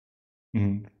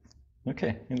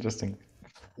 Okay, interesting.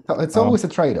 So it's always a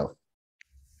trade-off.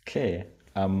 Okay.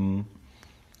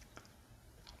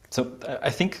 So I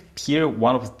think here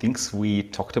one of the things we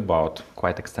talked about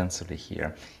quite extensively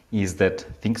here is that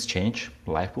things change,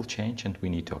 life will change, and we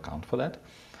need to account for that.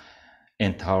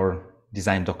 And our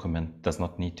design document does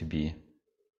not need to be,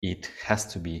 it has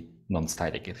to be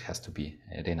non-static, it has to be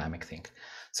a dynamic thing.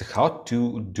 So how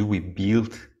do we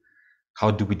build,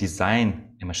 how do we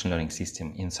design a machine learning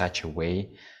system in such a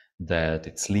way that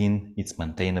it's lean, it's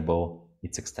maintainable,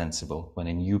 it's extensible? When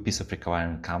a new piece of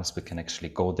requirement comes, we can actually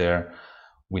go there,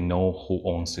 we know who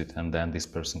owns it, and then this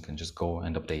person can just go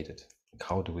and update it.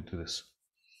 How do we do this?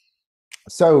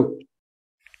 So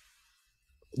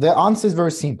the answer is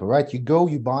very simple, right? You go,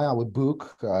 you buy our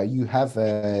book, you have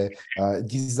a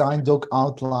design doc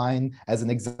outline as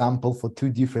an example for 2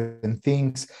 different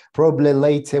things. Probably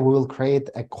later we will create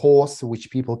a course which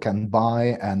people can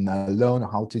buy and learn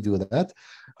how to do that.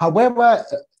 However,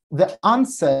 the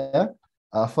answer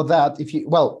for that,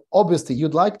 obviously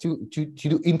you'd like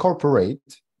to incorporate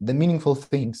the meaningful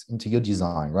things into your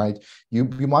design, right? You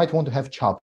might want to have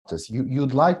chapters.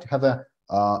 You'd like to have a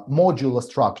modular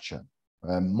structure.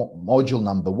 Module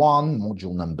number 1,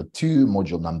 module number 2,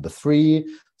 module number 3.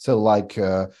 So like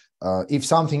if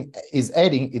something is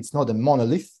adding, it's not a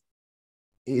monolith,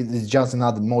 it is just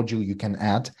another module you can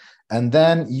add. And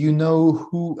then you know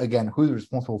who is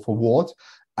responsible for what.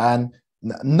 And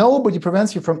nobody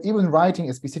prevents you from even writing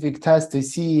a specific test to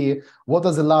see what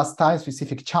was the last time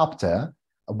specific chapter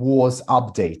was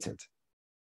updated.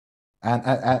 And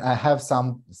I have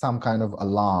some kind of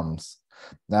alarms.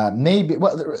 Maybe,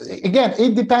 well, again,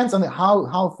 it depends on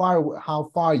how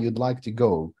far you'd like to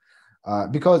go,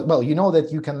 because, well, you know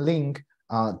that you can link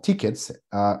tickets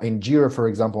in Jira, for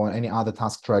example, or any other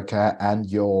task tracker, and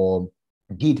your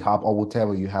GitHub or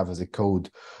whatever you have as a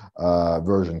code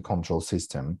version control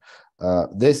system.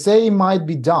 The same might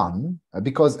be done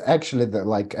because actually,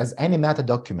 like as any meta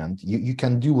document, you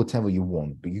can do whatever you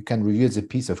want. But you can review as a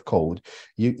piece of code.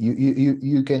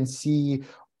 You can see,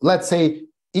 let's say,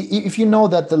 if you know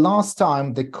that the last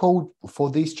time the code for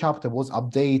this chapter was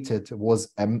updated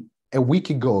was a week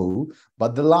ago,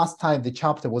 but the last time the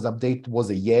chapter was updated was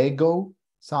a year ago,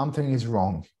 something is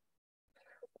wrong.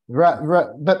 Right.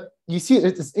 But you see,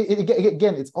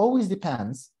 again, it always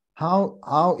depends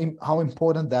how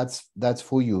important that's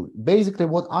for you. Basically,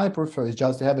 what I prefer is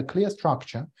just to have a clear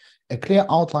structure, a clear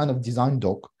outline of design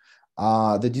doc,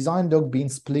 the design doc being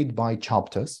split by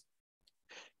chapters.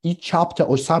 Each chapter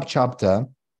or subchapter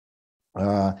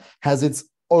has its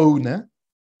owner,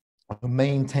 a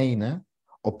maintainer,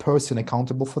 or person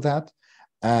accountable for that,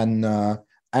 and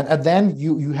then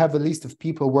you have a list of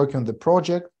people working on the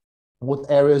project.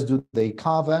 What areas do they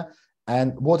cover,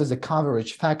 and what is the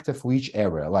coverage factor for each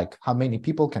area? Like how many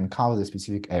people can cover the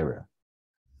specific area.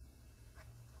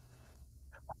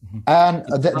 And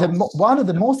one of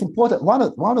the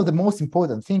most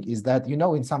important thing is that, you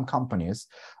know, in some companies,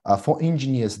 for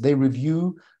engineers, they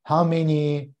review how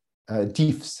many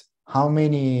diffs, how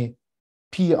many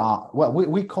PR. Well,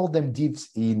 we call them diffs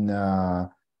in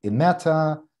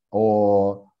Meta,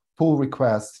 or pull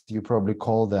requests. You probably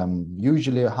call them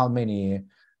usually how many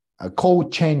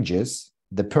code changes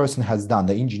the person has done,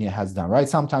 the engineer has done, right?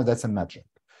 Sometimes that's a metric.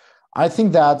 I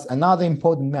think that another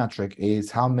important metric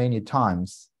is how many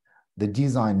times the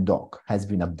design doc has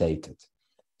been updated.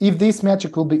 If this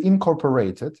metric will be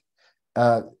incorporated,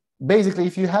 basically,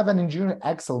 if you have an engineering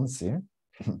excellency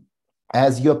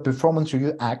as your performance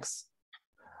review X,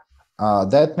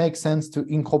 that makes sense to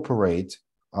incorporate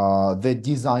the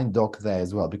design doc there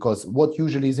as well, because what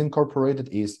usually is incorporated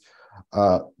is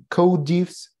code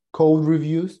diffs, code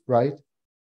reviews, right?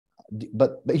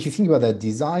 But if you think about that,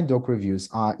 design doc reviews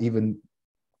are even,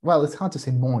 well, it's hard to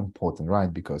say more important,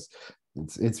 right? Because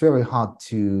it's very hard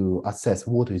to assess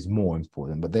what is more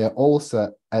important, but they're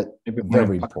also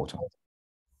very important.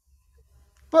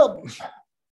 Well,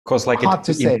 because like hard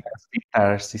to say. The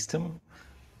entire system.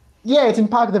 Yeah, it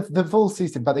impacts the full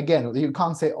system, but again, you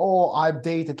can't say, "Oh, I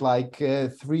updated like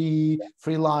three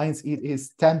lines." It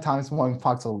is 10 times more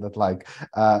impactful than like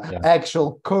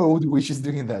actual code which is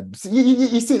doing that. So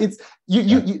you see, it's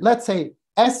you. Let's say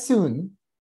as soon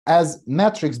as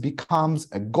metrics becomes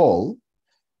a goal,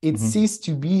 it ceases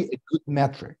to be a good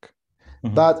metric.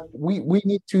 But we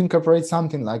need to incorporate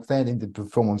something like that in the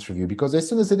performance review, because as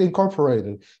soon as it's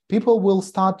incorporated, people will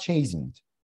start chasing it.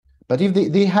 But if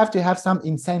they have to have some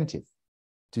incentive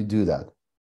to do that.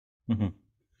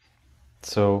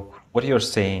 So what you're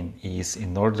saying is,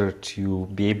 in order to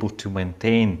be able to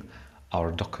maintain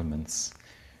our documents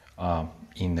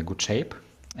in a good shape,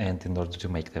 and in order to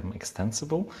make them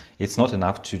extensible, it's not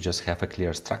enough to just have a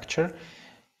clear structure.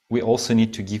 We also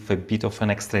need to give a bit of an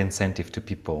extra incentive to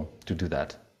people to do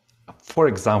that. For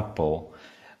example,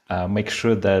 make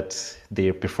sure that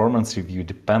their performance review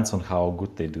depends on how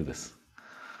good they do this.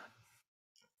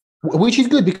 Which is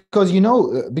good, because, you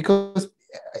know, because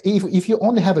if you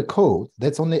only have a code,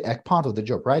 that's only a part of the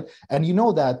job, right? And you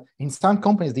know that in some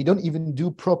companies, they don't even do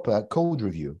proper code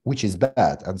review, which is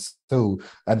bad.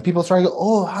 And people try to,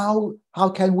 oh, how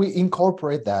can we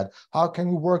incorporate that? How can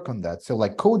we work on that? So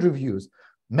like code reviews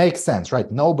make sense,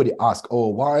 right? Nobody asks, oh,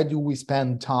 why do we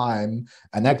spend time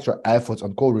and extra efforts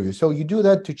on code review? So you do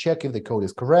that to check if the code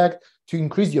is correct, to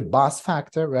increase your buzz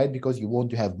factor, right? Because you want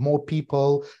to have more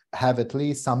people have at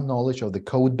least some knowledge of the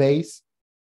code base.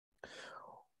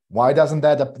 Why doesn't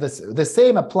that, the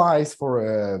same applies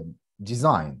for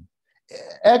design.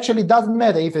 Actually, it doesn't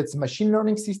matter if it's machine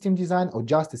learning system design or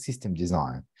just a system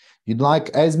design. You'd like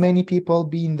as many people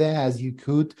being there as you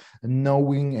could,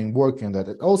 knowing and working on that.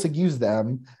 It also gives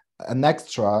them an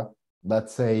extra,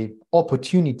 let's say,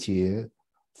 opportunity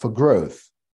for growth.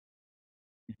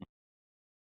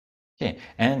 Okay,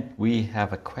 and we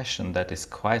have a question that is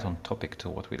quite on topic to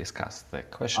what we discussed. The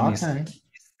question is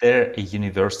there a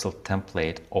universal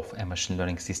template of a machine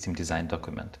learning system design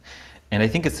document? And I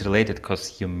think it's related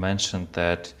because you mentioned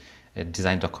that a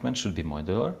design document should be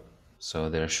modular, so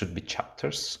there should be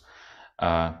chapters.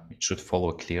 It should follow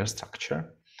a clear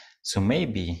structure. So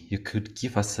maybe you could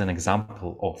give us an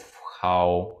example of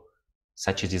how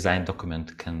such a design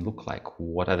document can look like.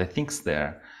 What are the things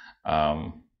there?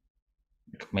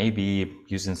 Maybe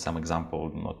using some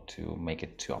example, not to make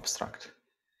it too abstract.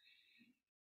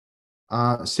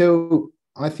 So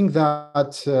I think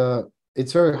that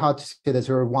it's very hard to say that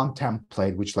there is one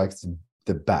template which likes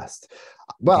the best.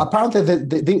 Well, apparently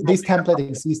this template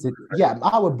existed. Yeah,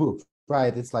 our book,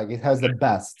 right? It's like it has the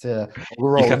best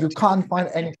overall. You can't find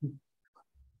anything.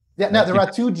 Yeah, no, there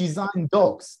are two design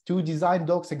docs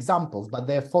examples, but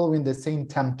they're following the same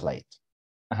template.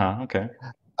 Okay.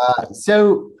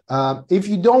 So if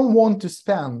you don't want to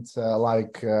spend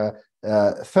like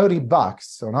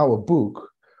 $30 on our book,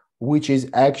 which is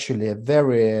actually a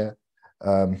very,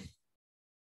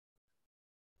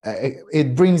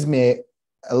 it brings me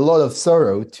a lot of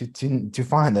sorrow to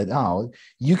find that out.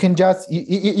 You can just,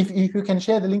 if you can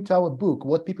share the link to our book,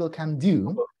 what people can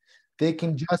do, they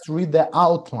can just read the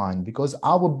outline, because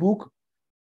our book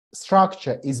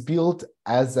structure is built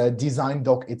as a design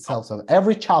doc itself. So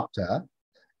every chapter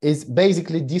is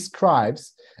basically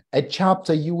describes a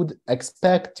chapter you would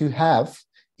expect to have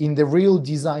in the real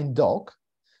design doc.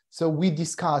 So we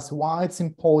discuss why it's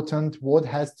important, what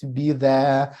has to be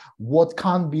there, what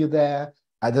can't be there,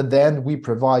 and at the end we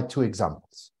provide two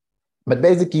examples. But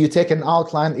basically you take an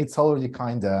outline, it's already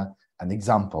kind of an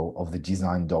example of the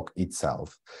design doc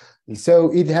itself.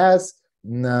 So it has,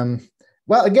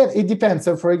 well, again, it depends.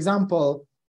 So for example,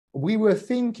 we were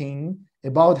thinking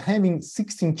about having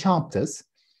 16 chapters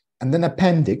and then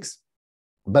appendix,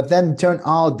 but then turned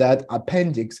out that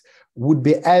appendix would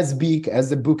be as big as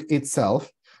the book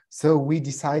itself. So we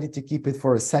decided to keep it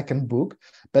for a second book.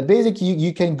 But basically,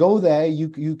 you can go there. You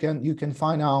can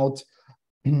find out.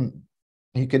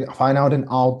 You can find out an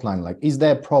outline, like, is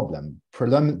there a problem?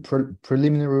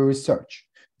 Preliminary research,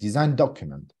 design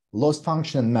document, loss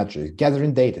function and metrics,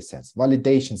 gathering data sets,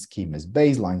 validation schemas,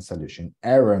 baseline solution,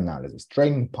 error analysis,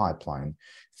 training pipeline,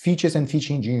 features and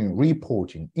feature engineering,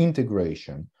 reporting,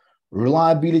 integration,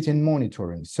 reliability and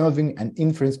monitoring, serving and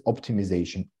inference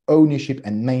optimization, ownership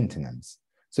and maintenance.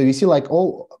 So you see, like,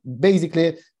 all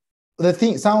basically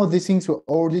some of these things were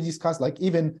already discussed, like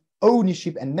even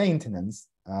ownership and maintenance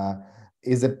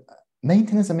is a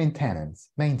maintenance,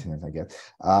 I guess,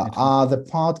 are the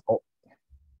part of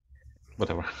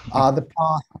whatever. are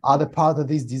the part of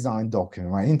this design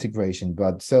document, right? Integration.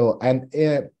 But so, and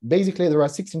basically there are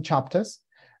 16 chapters.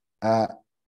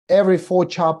 Every 4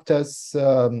 chapters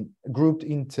grouped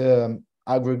into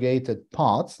aggregated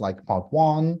parts, like part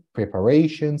 1,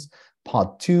 preparations,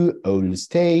 part 2, early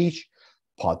stage,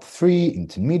 part 3,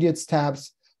 intermediate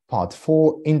steps, part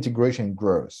 4, integration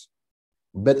growth.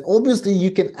 But obviously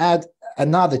you can add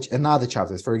another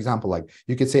chapters. For example, like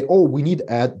you could say, oh, we need to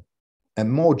add a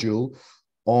module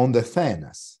on the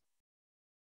fairness.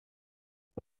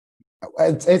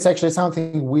 It's actually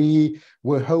something we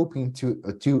were hoping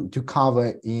to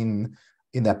cover in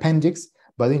the appendix,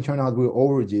 but it turned out we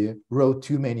already wrote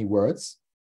too many words,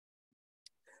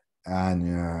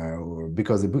 and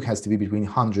because the book has to be between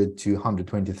 100 to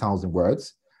 120,000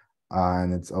 words,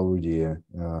 and it's already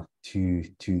too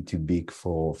big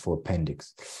for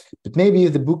appendix. But maybe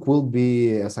if the book will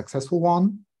be a successful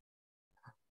one,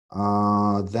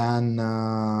 then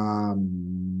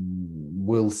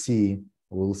we'll see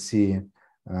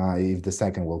if the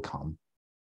second will come.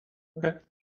 Okay,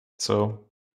 so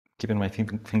keeping my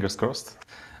fingers crossed,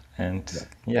 and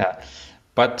yeah.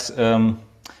 But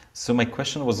so my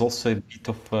question was also a bit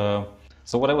of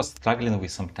so what I was struggling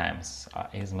with sometimes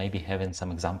is maybe having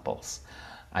some examples.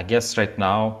 I guess right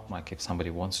now, like if somebody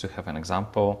wants to have an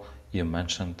example, you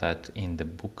mentioned that in the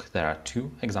book there are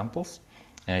 2 examples.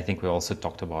 And I think we also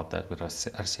talked about that with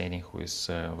Arseny, who is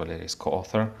Valerii's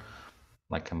co-author,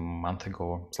 like a month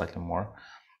ago, slightly more.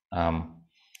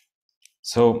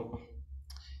 So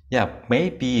yeah,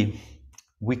 maybe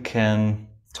we can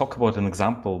talk about an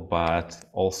example, but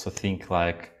also think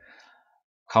like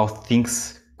how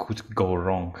things could go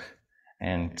wrong.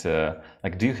 And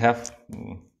like, do you have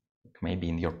maybe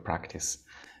in your practice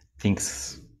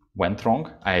things went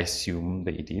wrong? I assume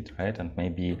they did, right? And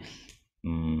maybe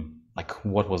like,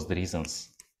 what was the reasons?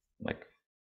 Like,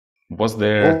 was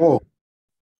there?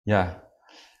 Yeah,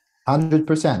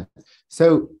 100%.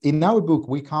 So in our book,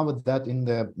 we covered that in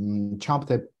the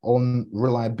chapter on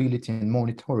reliability and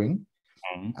monitoring,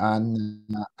 and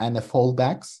the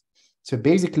fallbacks. So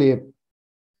basically,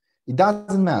 it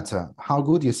doesn't matter how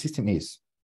good your system is,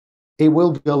 it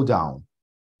will go down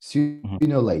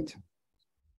sooner or later.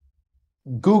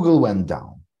 Google went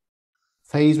down,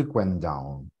 Facebook went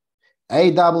down,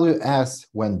 AWS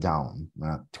went down,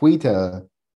 Twitter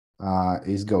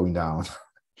is going down.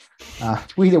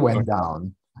 Twitter went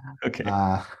down. okay.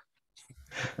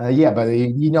 Yeah, but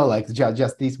like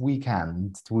just this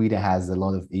weekend, Twitter has a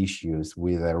lot of issues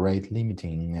with rate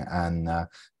limiting, and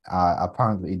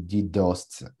apparently it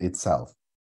DDoSed itself.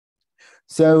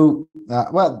 So,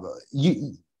 well,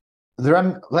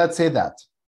 let's say that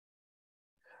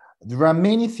there are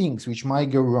many things which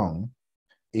might go wrong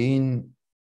in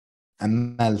a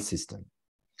mail system.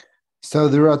 So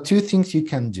there are 2 things you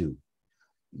can do.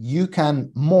 You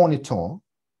can monitor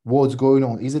what's going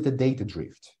on. Is it a data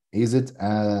drift? Is it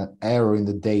an error in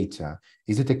the data?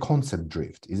 Is it a concept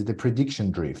drift? Is it a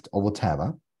prediction drift, or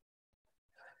whatever?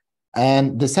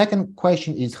 And the second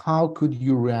question is, how could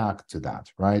you react to that,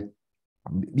 right?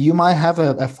 You might have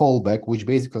a fallback, which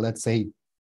basically, let's say,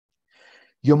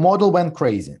 your model went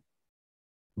crazy,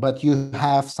 but you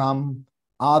have some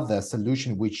other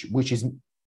solution which is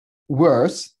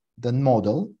worse than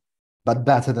model, but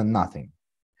better than nothing.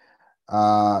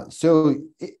 So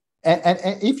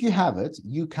if you have it,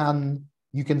 you can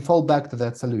fall back to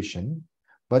that solution,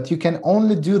 but you can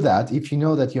only do that if you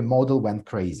know that your model went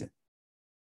crazy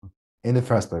in the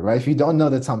first place, right? If you don't know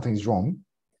that something's wrong,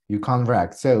 you can't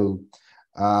react. So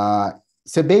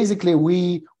basically,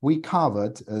 we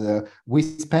covered. We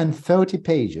spent 30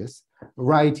 pages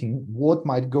writing what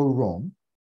might go wrong,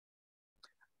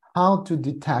 how to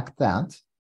detect that,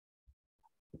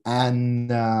 and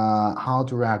how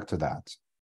to react to that.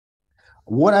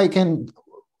 What I can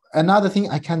another thing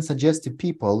I can suggest to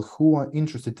people who are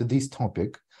interested to this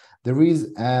topic, there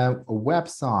is a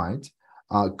website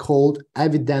called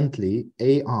Evidently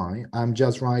AI. I'm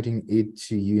just writing it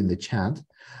to you in the chat.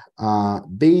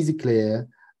 Basically,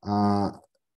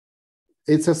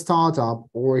 it's a startup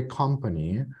or a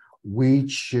company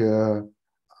which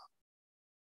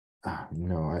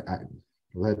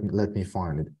let me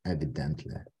find it.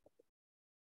 Evidently.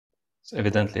 It's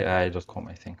evidently AI.com,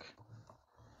 I think.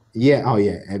 Yeah. Oh,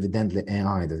 yeah. Evidently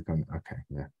AI.com. Okay.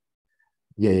 Yeah.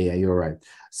 Yeah. You're right.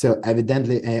 So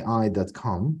evidently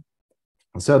AI.com.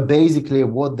 So basically,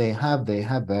 what they have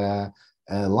a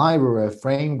library, a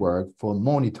framework for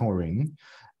monitoring,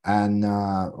 and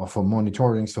for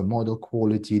monitoring, so model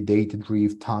quality, data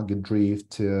drift, target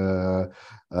drift,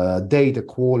 data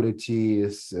quality.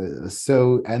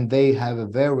 So, and they have a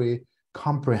very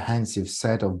comprehensive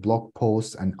set of blog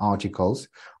posts and articles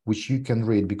which you can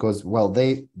read, because, well,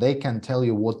 they can tell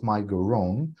you what might go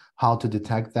wrong, how to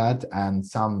detect that, and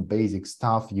some basic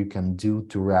stuff you can do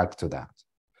to react to that.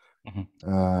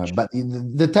 But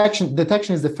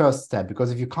detection is the first step,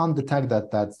 because if you can't detect that,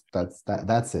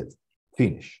 that's it.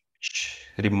 Finish. Which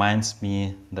reminds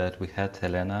me that we had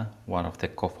Helena, one of the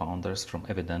co-founders from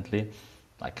Evidently,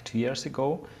 like 2 years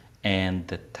ago, and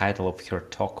the title of her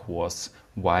talk was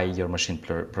 "Why Your Machine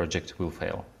Project Will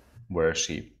Fail," where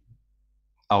she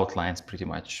outlines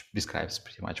describes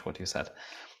pretty much what you said.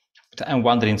 But I'm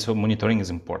wondering, so monitoring is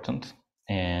important,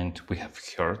 and we have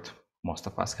heard, most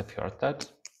of us have heard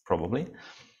that, probably.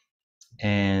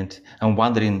 And I'm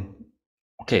wondering,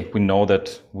 okay, we know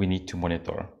that we need to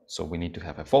monitor. So we need to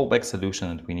have a fallback solution,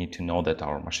 and we need to know that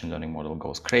our machine learning model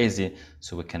goes crazy,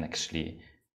 so we can actually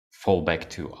fall back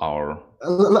to our...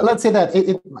 Let's say that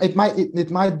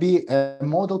it might be a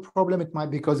model problem. It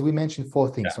might be because we mentioned 4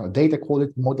 things: so data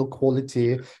quality, model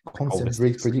quality, concept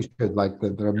drift prediction. Like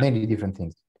there are many different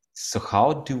things. So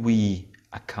how do we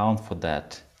account for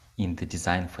that in the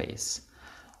design phase?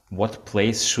 What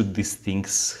place should these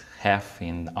things have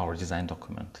in our design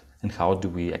document, and how do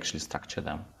we actually structure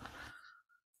them?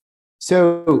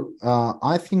 So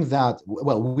I think that,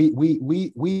 well,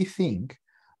 we think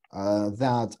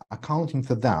that accounting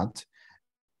for that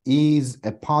is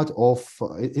a part of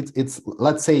it's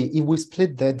let's say, if we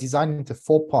split the design into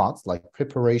 4 parts, like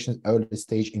preparation, early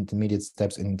stage, intermediate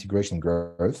steps, and integration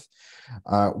growth,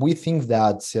 we think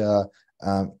that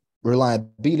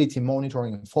reliability,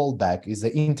 monitoring, and fallback is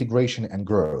the integration and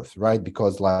growth, right?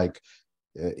 Because like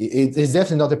it's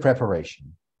definitely not a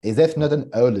preparation, it's definitely not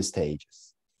an early stages.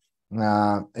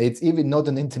 It's even not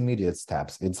an intermediate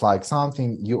steps. It's like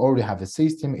something you already have a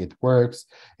system, it works,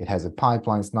 it has a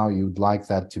pipelines. Now you'd like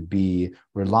that to be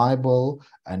reliable,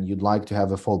 and you'd like to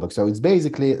have a fallback. So it's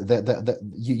basically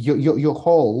your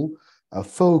whole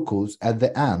focus at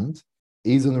the end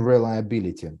is on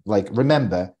reliability. Like,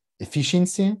 remember,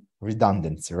 efficiency,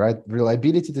 redundancy, right?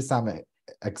 Reliability to some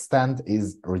extent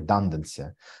is redundancy,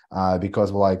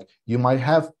 because like you might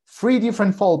have 3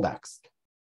 different fallbacks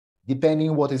depending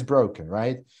on what is broken,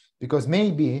 right? Because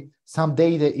maybe some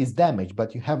data is damaged,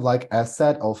 but you have like a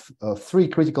set of 3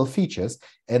 critical features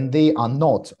and they are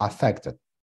not affected.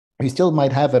 You still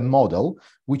might have a model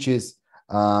which is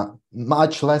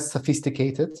much less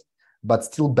sophisticated, but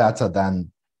still better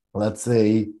than, let's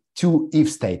say, 2 if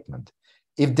statement.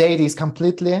 If data is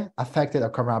completely affected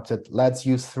or corrupted, let's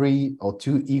use 3 or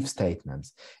 2 if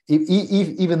statements. If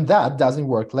even that doesn't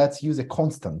work, let's use a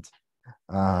constant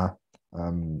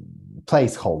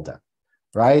placeholder,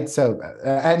 right? So,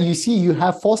 and you see, you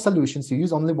have 4 solutions, you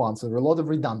use only one, so there are a lot of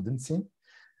redundancy,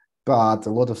 but a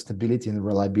lot of stability and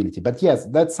reliability. But yes,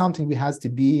 that's something that has to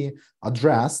be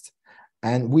addressed,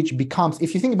 and which becomes,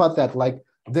 if you think about that, like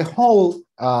the whole,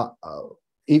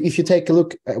 if you take a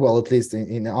look, well, at least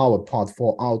in our part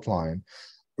 4 outline,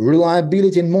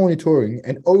 reliability and monitoring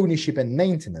and ownership and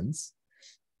maintenance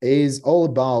is all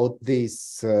about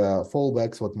these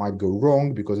fallbacks, what might go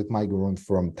wrong, because it might go wrong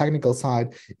from technical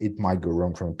side, it might go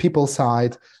wrong from people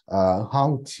side,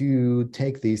 how to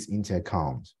take this into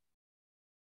account.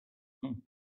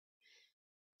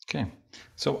 Okay,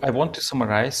 so I want to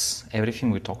summarize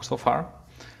everything we talked so far.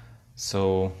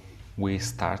 So we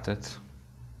started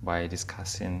by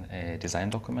discussing a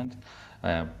design document,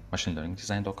 a machine learning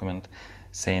design document,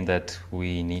 saying that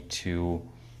we need to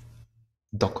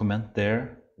document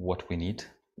there what we need,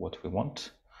 what we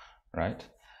want, right?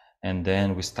 And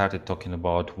then we started talking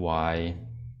about why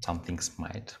some things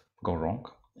might go wrong.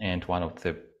 And one of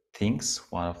the things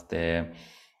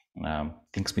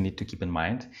we need to keep in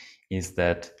mind is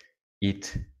that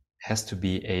it has to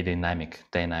be a dynamic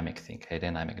thing, a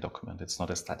dynamic document. It's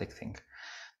not a static thing.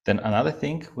 Then another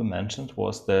thing we mentioned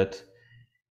was that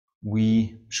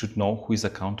we should know who is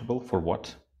accountable for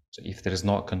what. So if there is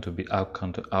no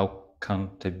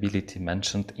accountability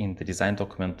mentioned in the design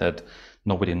document, that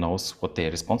nobody knows what they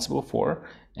are responsible for,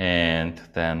 and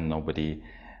then nobody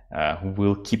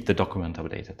will keep the document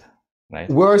updated, right?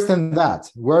 Worse than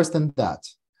that. Worse than that.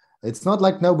 It's not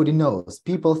like nobody knows.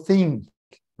 People think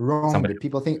wrongly.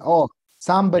 People think, oh,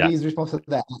 somebody is responsible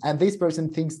for that, and this person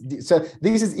thinks so.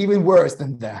 This is even worse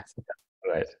than that.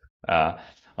 Right.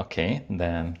 Okay,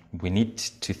 then we need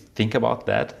to think about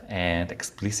that and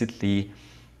explicitly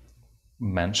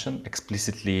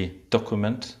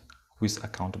document who is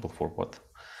accountable for what.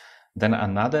 Then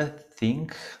another thing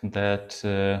that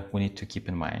we need to keep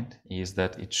in mind is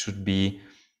that the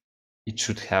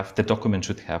document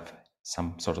should have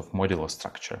some sort of modular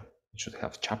structure. It should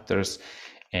have chapters,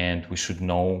 and we should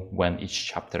know when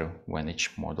each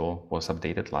module was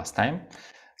updated last time.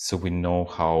 So we know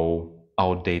how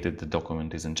outdated the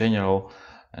document is in general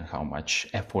and how much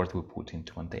effort we put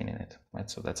into maintaining it, right?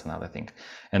 So that's another thing.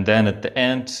 And then at the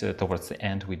end, towards the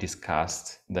end, we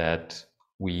discussed that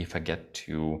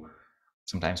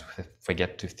sometimes we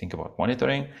forget to think about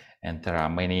monitoring, and there are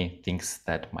many things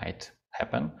that might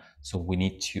happen. So we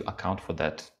need to account for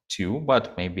that too,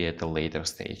 but maybe at a later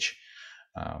stage,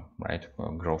 right?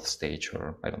 Or growth stage,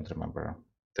 or I don't remember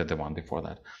the one before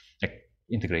that, like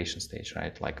integration stage,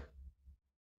 right? Like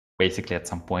basically at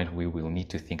some point we will need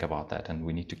to think about that, and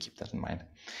we need to keep that in mind.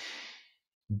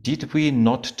 Did we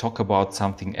not talk about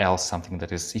something else, something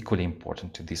that is equally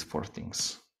important to these four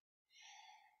things?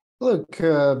 Look,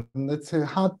 it's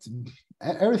hard.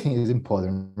 Everything is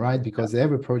important, right? Because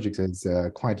every project is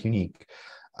quite unique.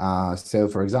 So,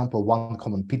 for example, one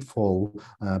common pitfall,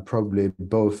 probably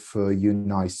both you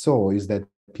and I saw, is that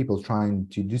people trying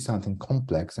to do something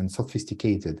complex and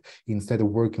sophisticated instead of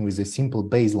working with a simple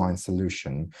baseline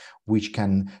solution, which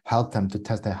can help them to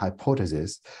test their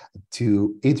hypothesis,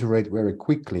 to iterate very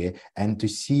quickly, and to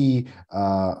see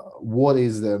what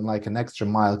is like an extra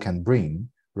mile can bring,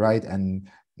 right? And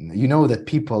you know that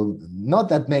not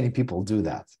that many people do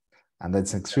that, and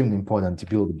that's extremely important to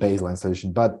build a baseline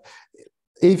solution. But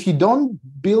if you don't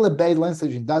build a baseline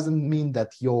solution, it doesn't mean that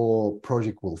your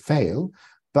project will fail,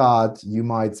 but you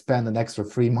might spend an extra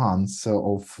 3 months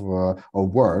of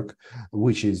work,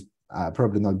 which is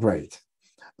probably not great.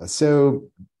 So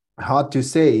hard to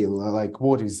say, like,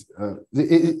 what is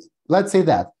let's say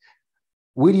that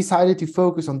we decided to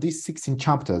focus on these 16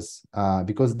 chapters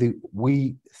because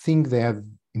we think they are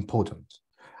important.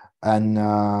 And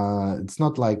it's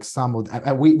not like some of them,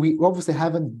 and we obviously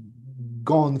haven't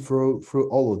gone through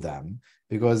all of them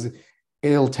because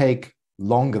it'll take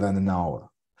longer than an hour.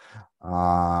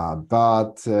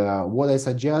 But what I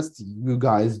suggest you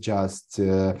guys just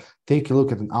take a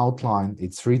look at an outline.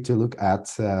 It's free to look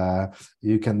at.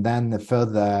 You can then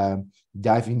further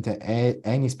dive into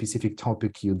any specific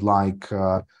topic you'd like.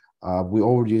 We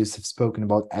already have spoken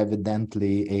about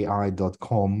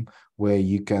evidentlyai.com, where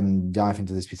you can dive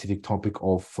into the specific topic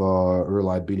of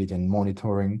reliability and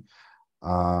monitoring.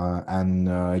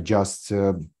 Just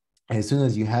as soon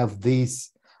as you have this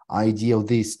idea of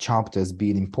these chapters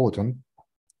being important,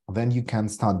 then you can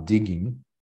start digging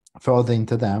further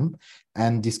into them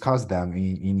and discuss them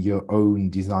in your own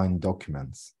design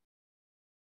documents.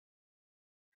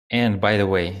 And by the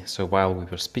way, so while we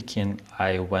were speaking,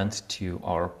 I went to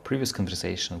our previous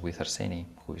conversation with Arseny,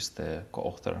 who is the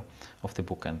co-author of the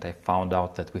book, and I found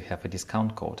out that we have a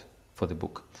discount code for the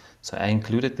book. So I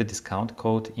included the discount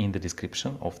code in the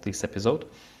description of this episode.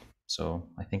 So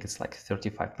I think it's like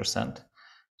 35%.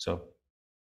 So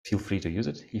feel free to use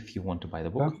it if you want to buy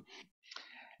the book. Okay.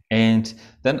 And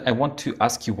then I want to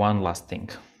ask you one last thing.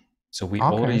 So we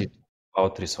already talked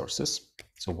about resources.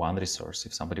 So one resource,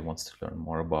 if somebody wants to learn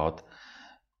more about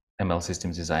ML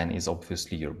systems design, is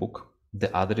obviously your book.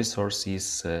 The other resource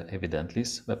is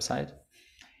Evidently's website.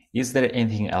 Is there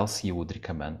anything else you would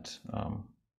recommend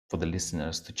for the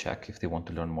listeners to check if they want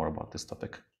to learn more about this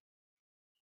topic?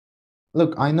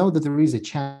 Look, I know that there is a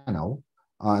channel,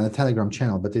 a Telegram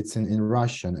channel, but it's in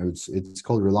Russian. It's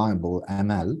called Reliable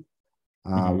ML,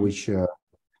 which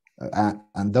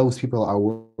and those people are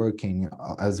working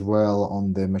as well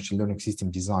on the machine learning system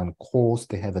design course.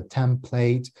 They have a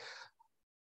template.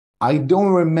 I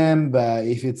don't remember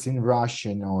if it's in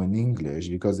Russian or in English,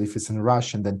 because if it's in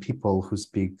Russian, then people who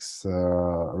speak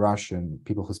Russian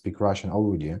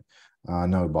already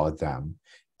know about them,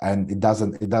 and it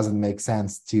doesn't make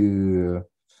sense to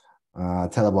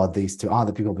tell about this to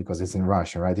other people because it's in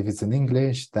Russian, right? If it's in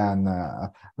English, then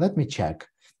let me check.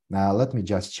 Now, let me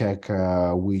just check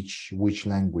which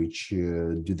language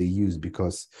do they use,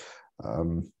 because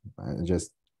I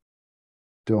just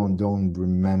don't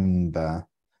remember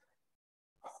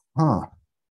Huh.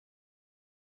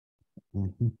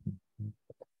 Mhm.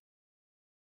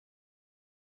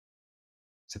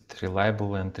 Is it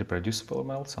reliable and reproducible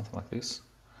ML, something like this?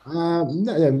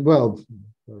 Well,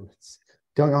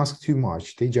 don't ask too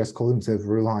much. They just call themselves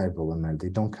reliable, and they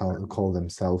don't call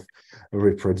themselves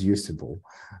reproducible.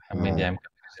 Maybe I'm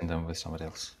confusing them with somebody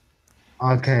else.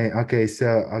 Okay, so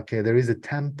there is a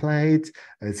template.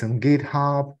 It's on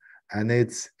GitHub, and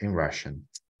it's in Russian.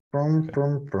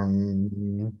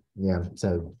 Yeah.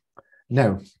 So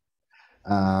no.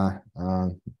 Uh, uh,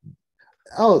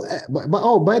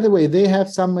 oh, by the way, they have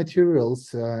some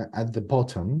materials at the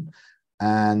bottom,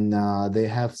 and they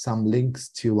have some links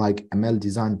to like ML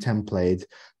design template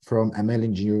from ML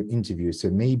engineer interview. So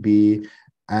maybe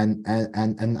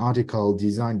an article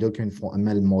design document for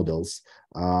ML models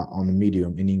on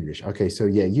Medium in English. Okay, so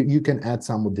yeah, you can add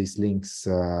some of these links.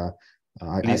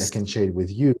 I Please, can share it with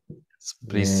you.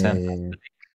 please send us Yeah. the link.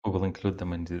 We will include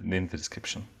them in the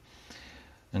description.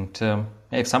 And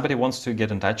if somebody wants to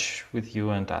get in touch with you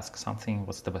and ask something,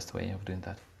 what's the best way of doing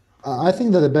that? I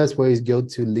think that the best way is go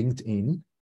to LinkedIn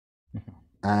Mhm.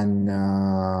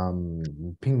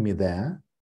 and ping me there.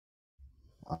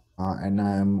 And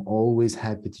I'm always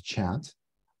happy to chat.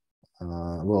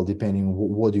 Well, depending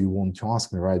what do you want to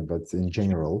ask me, right? But in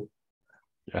general,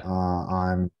 Yeah. uh,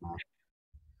 I'm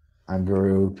I'm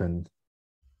very open Okay.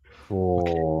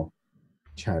 for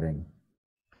chatting.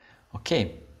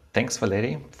 Okay. Thanks,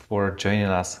 Valerie, for joining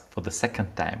us for the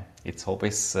second time. It's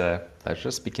always a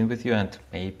pleasure speaking with you. And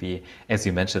maybe, as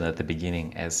you mentioned at the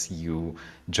beginning, as you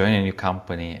join a new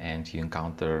company and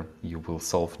you will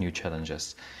solve new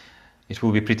challenges. It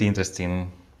will be pretty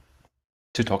interesting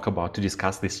to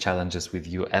discuss these challenges with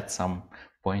you at some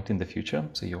point in the future.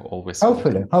 So you're always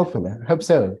welcome. Hopefully, hope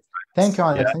so. Thank you, Yeah.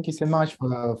 Alex. Thank you so much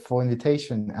for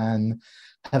invitation, and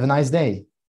have a nice day.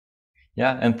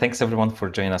 Yeah. And thanks everyone for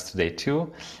joining us today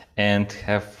too. And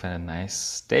have a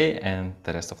nice day and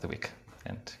the rest of the week.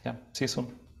 And yeah, see you soon.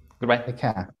 Goodbye. Take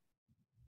care.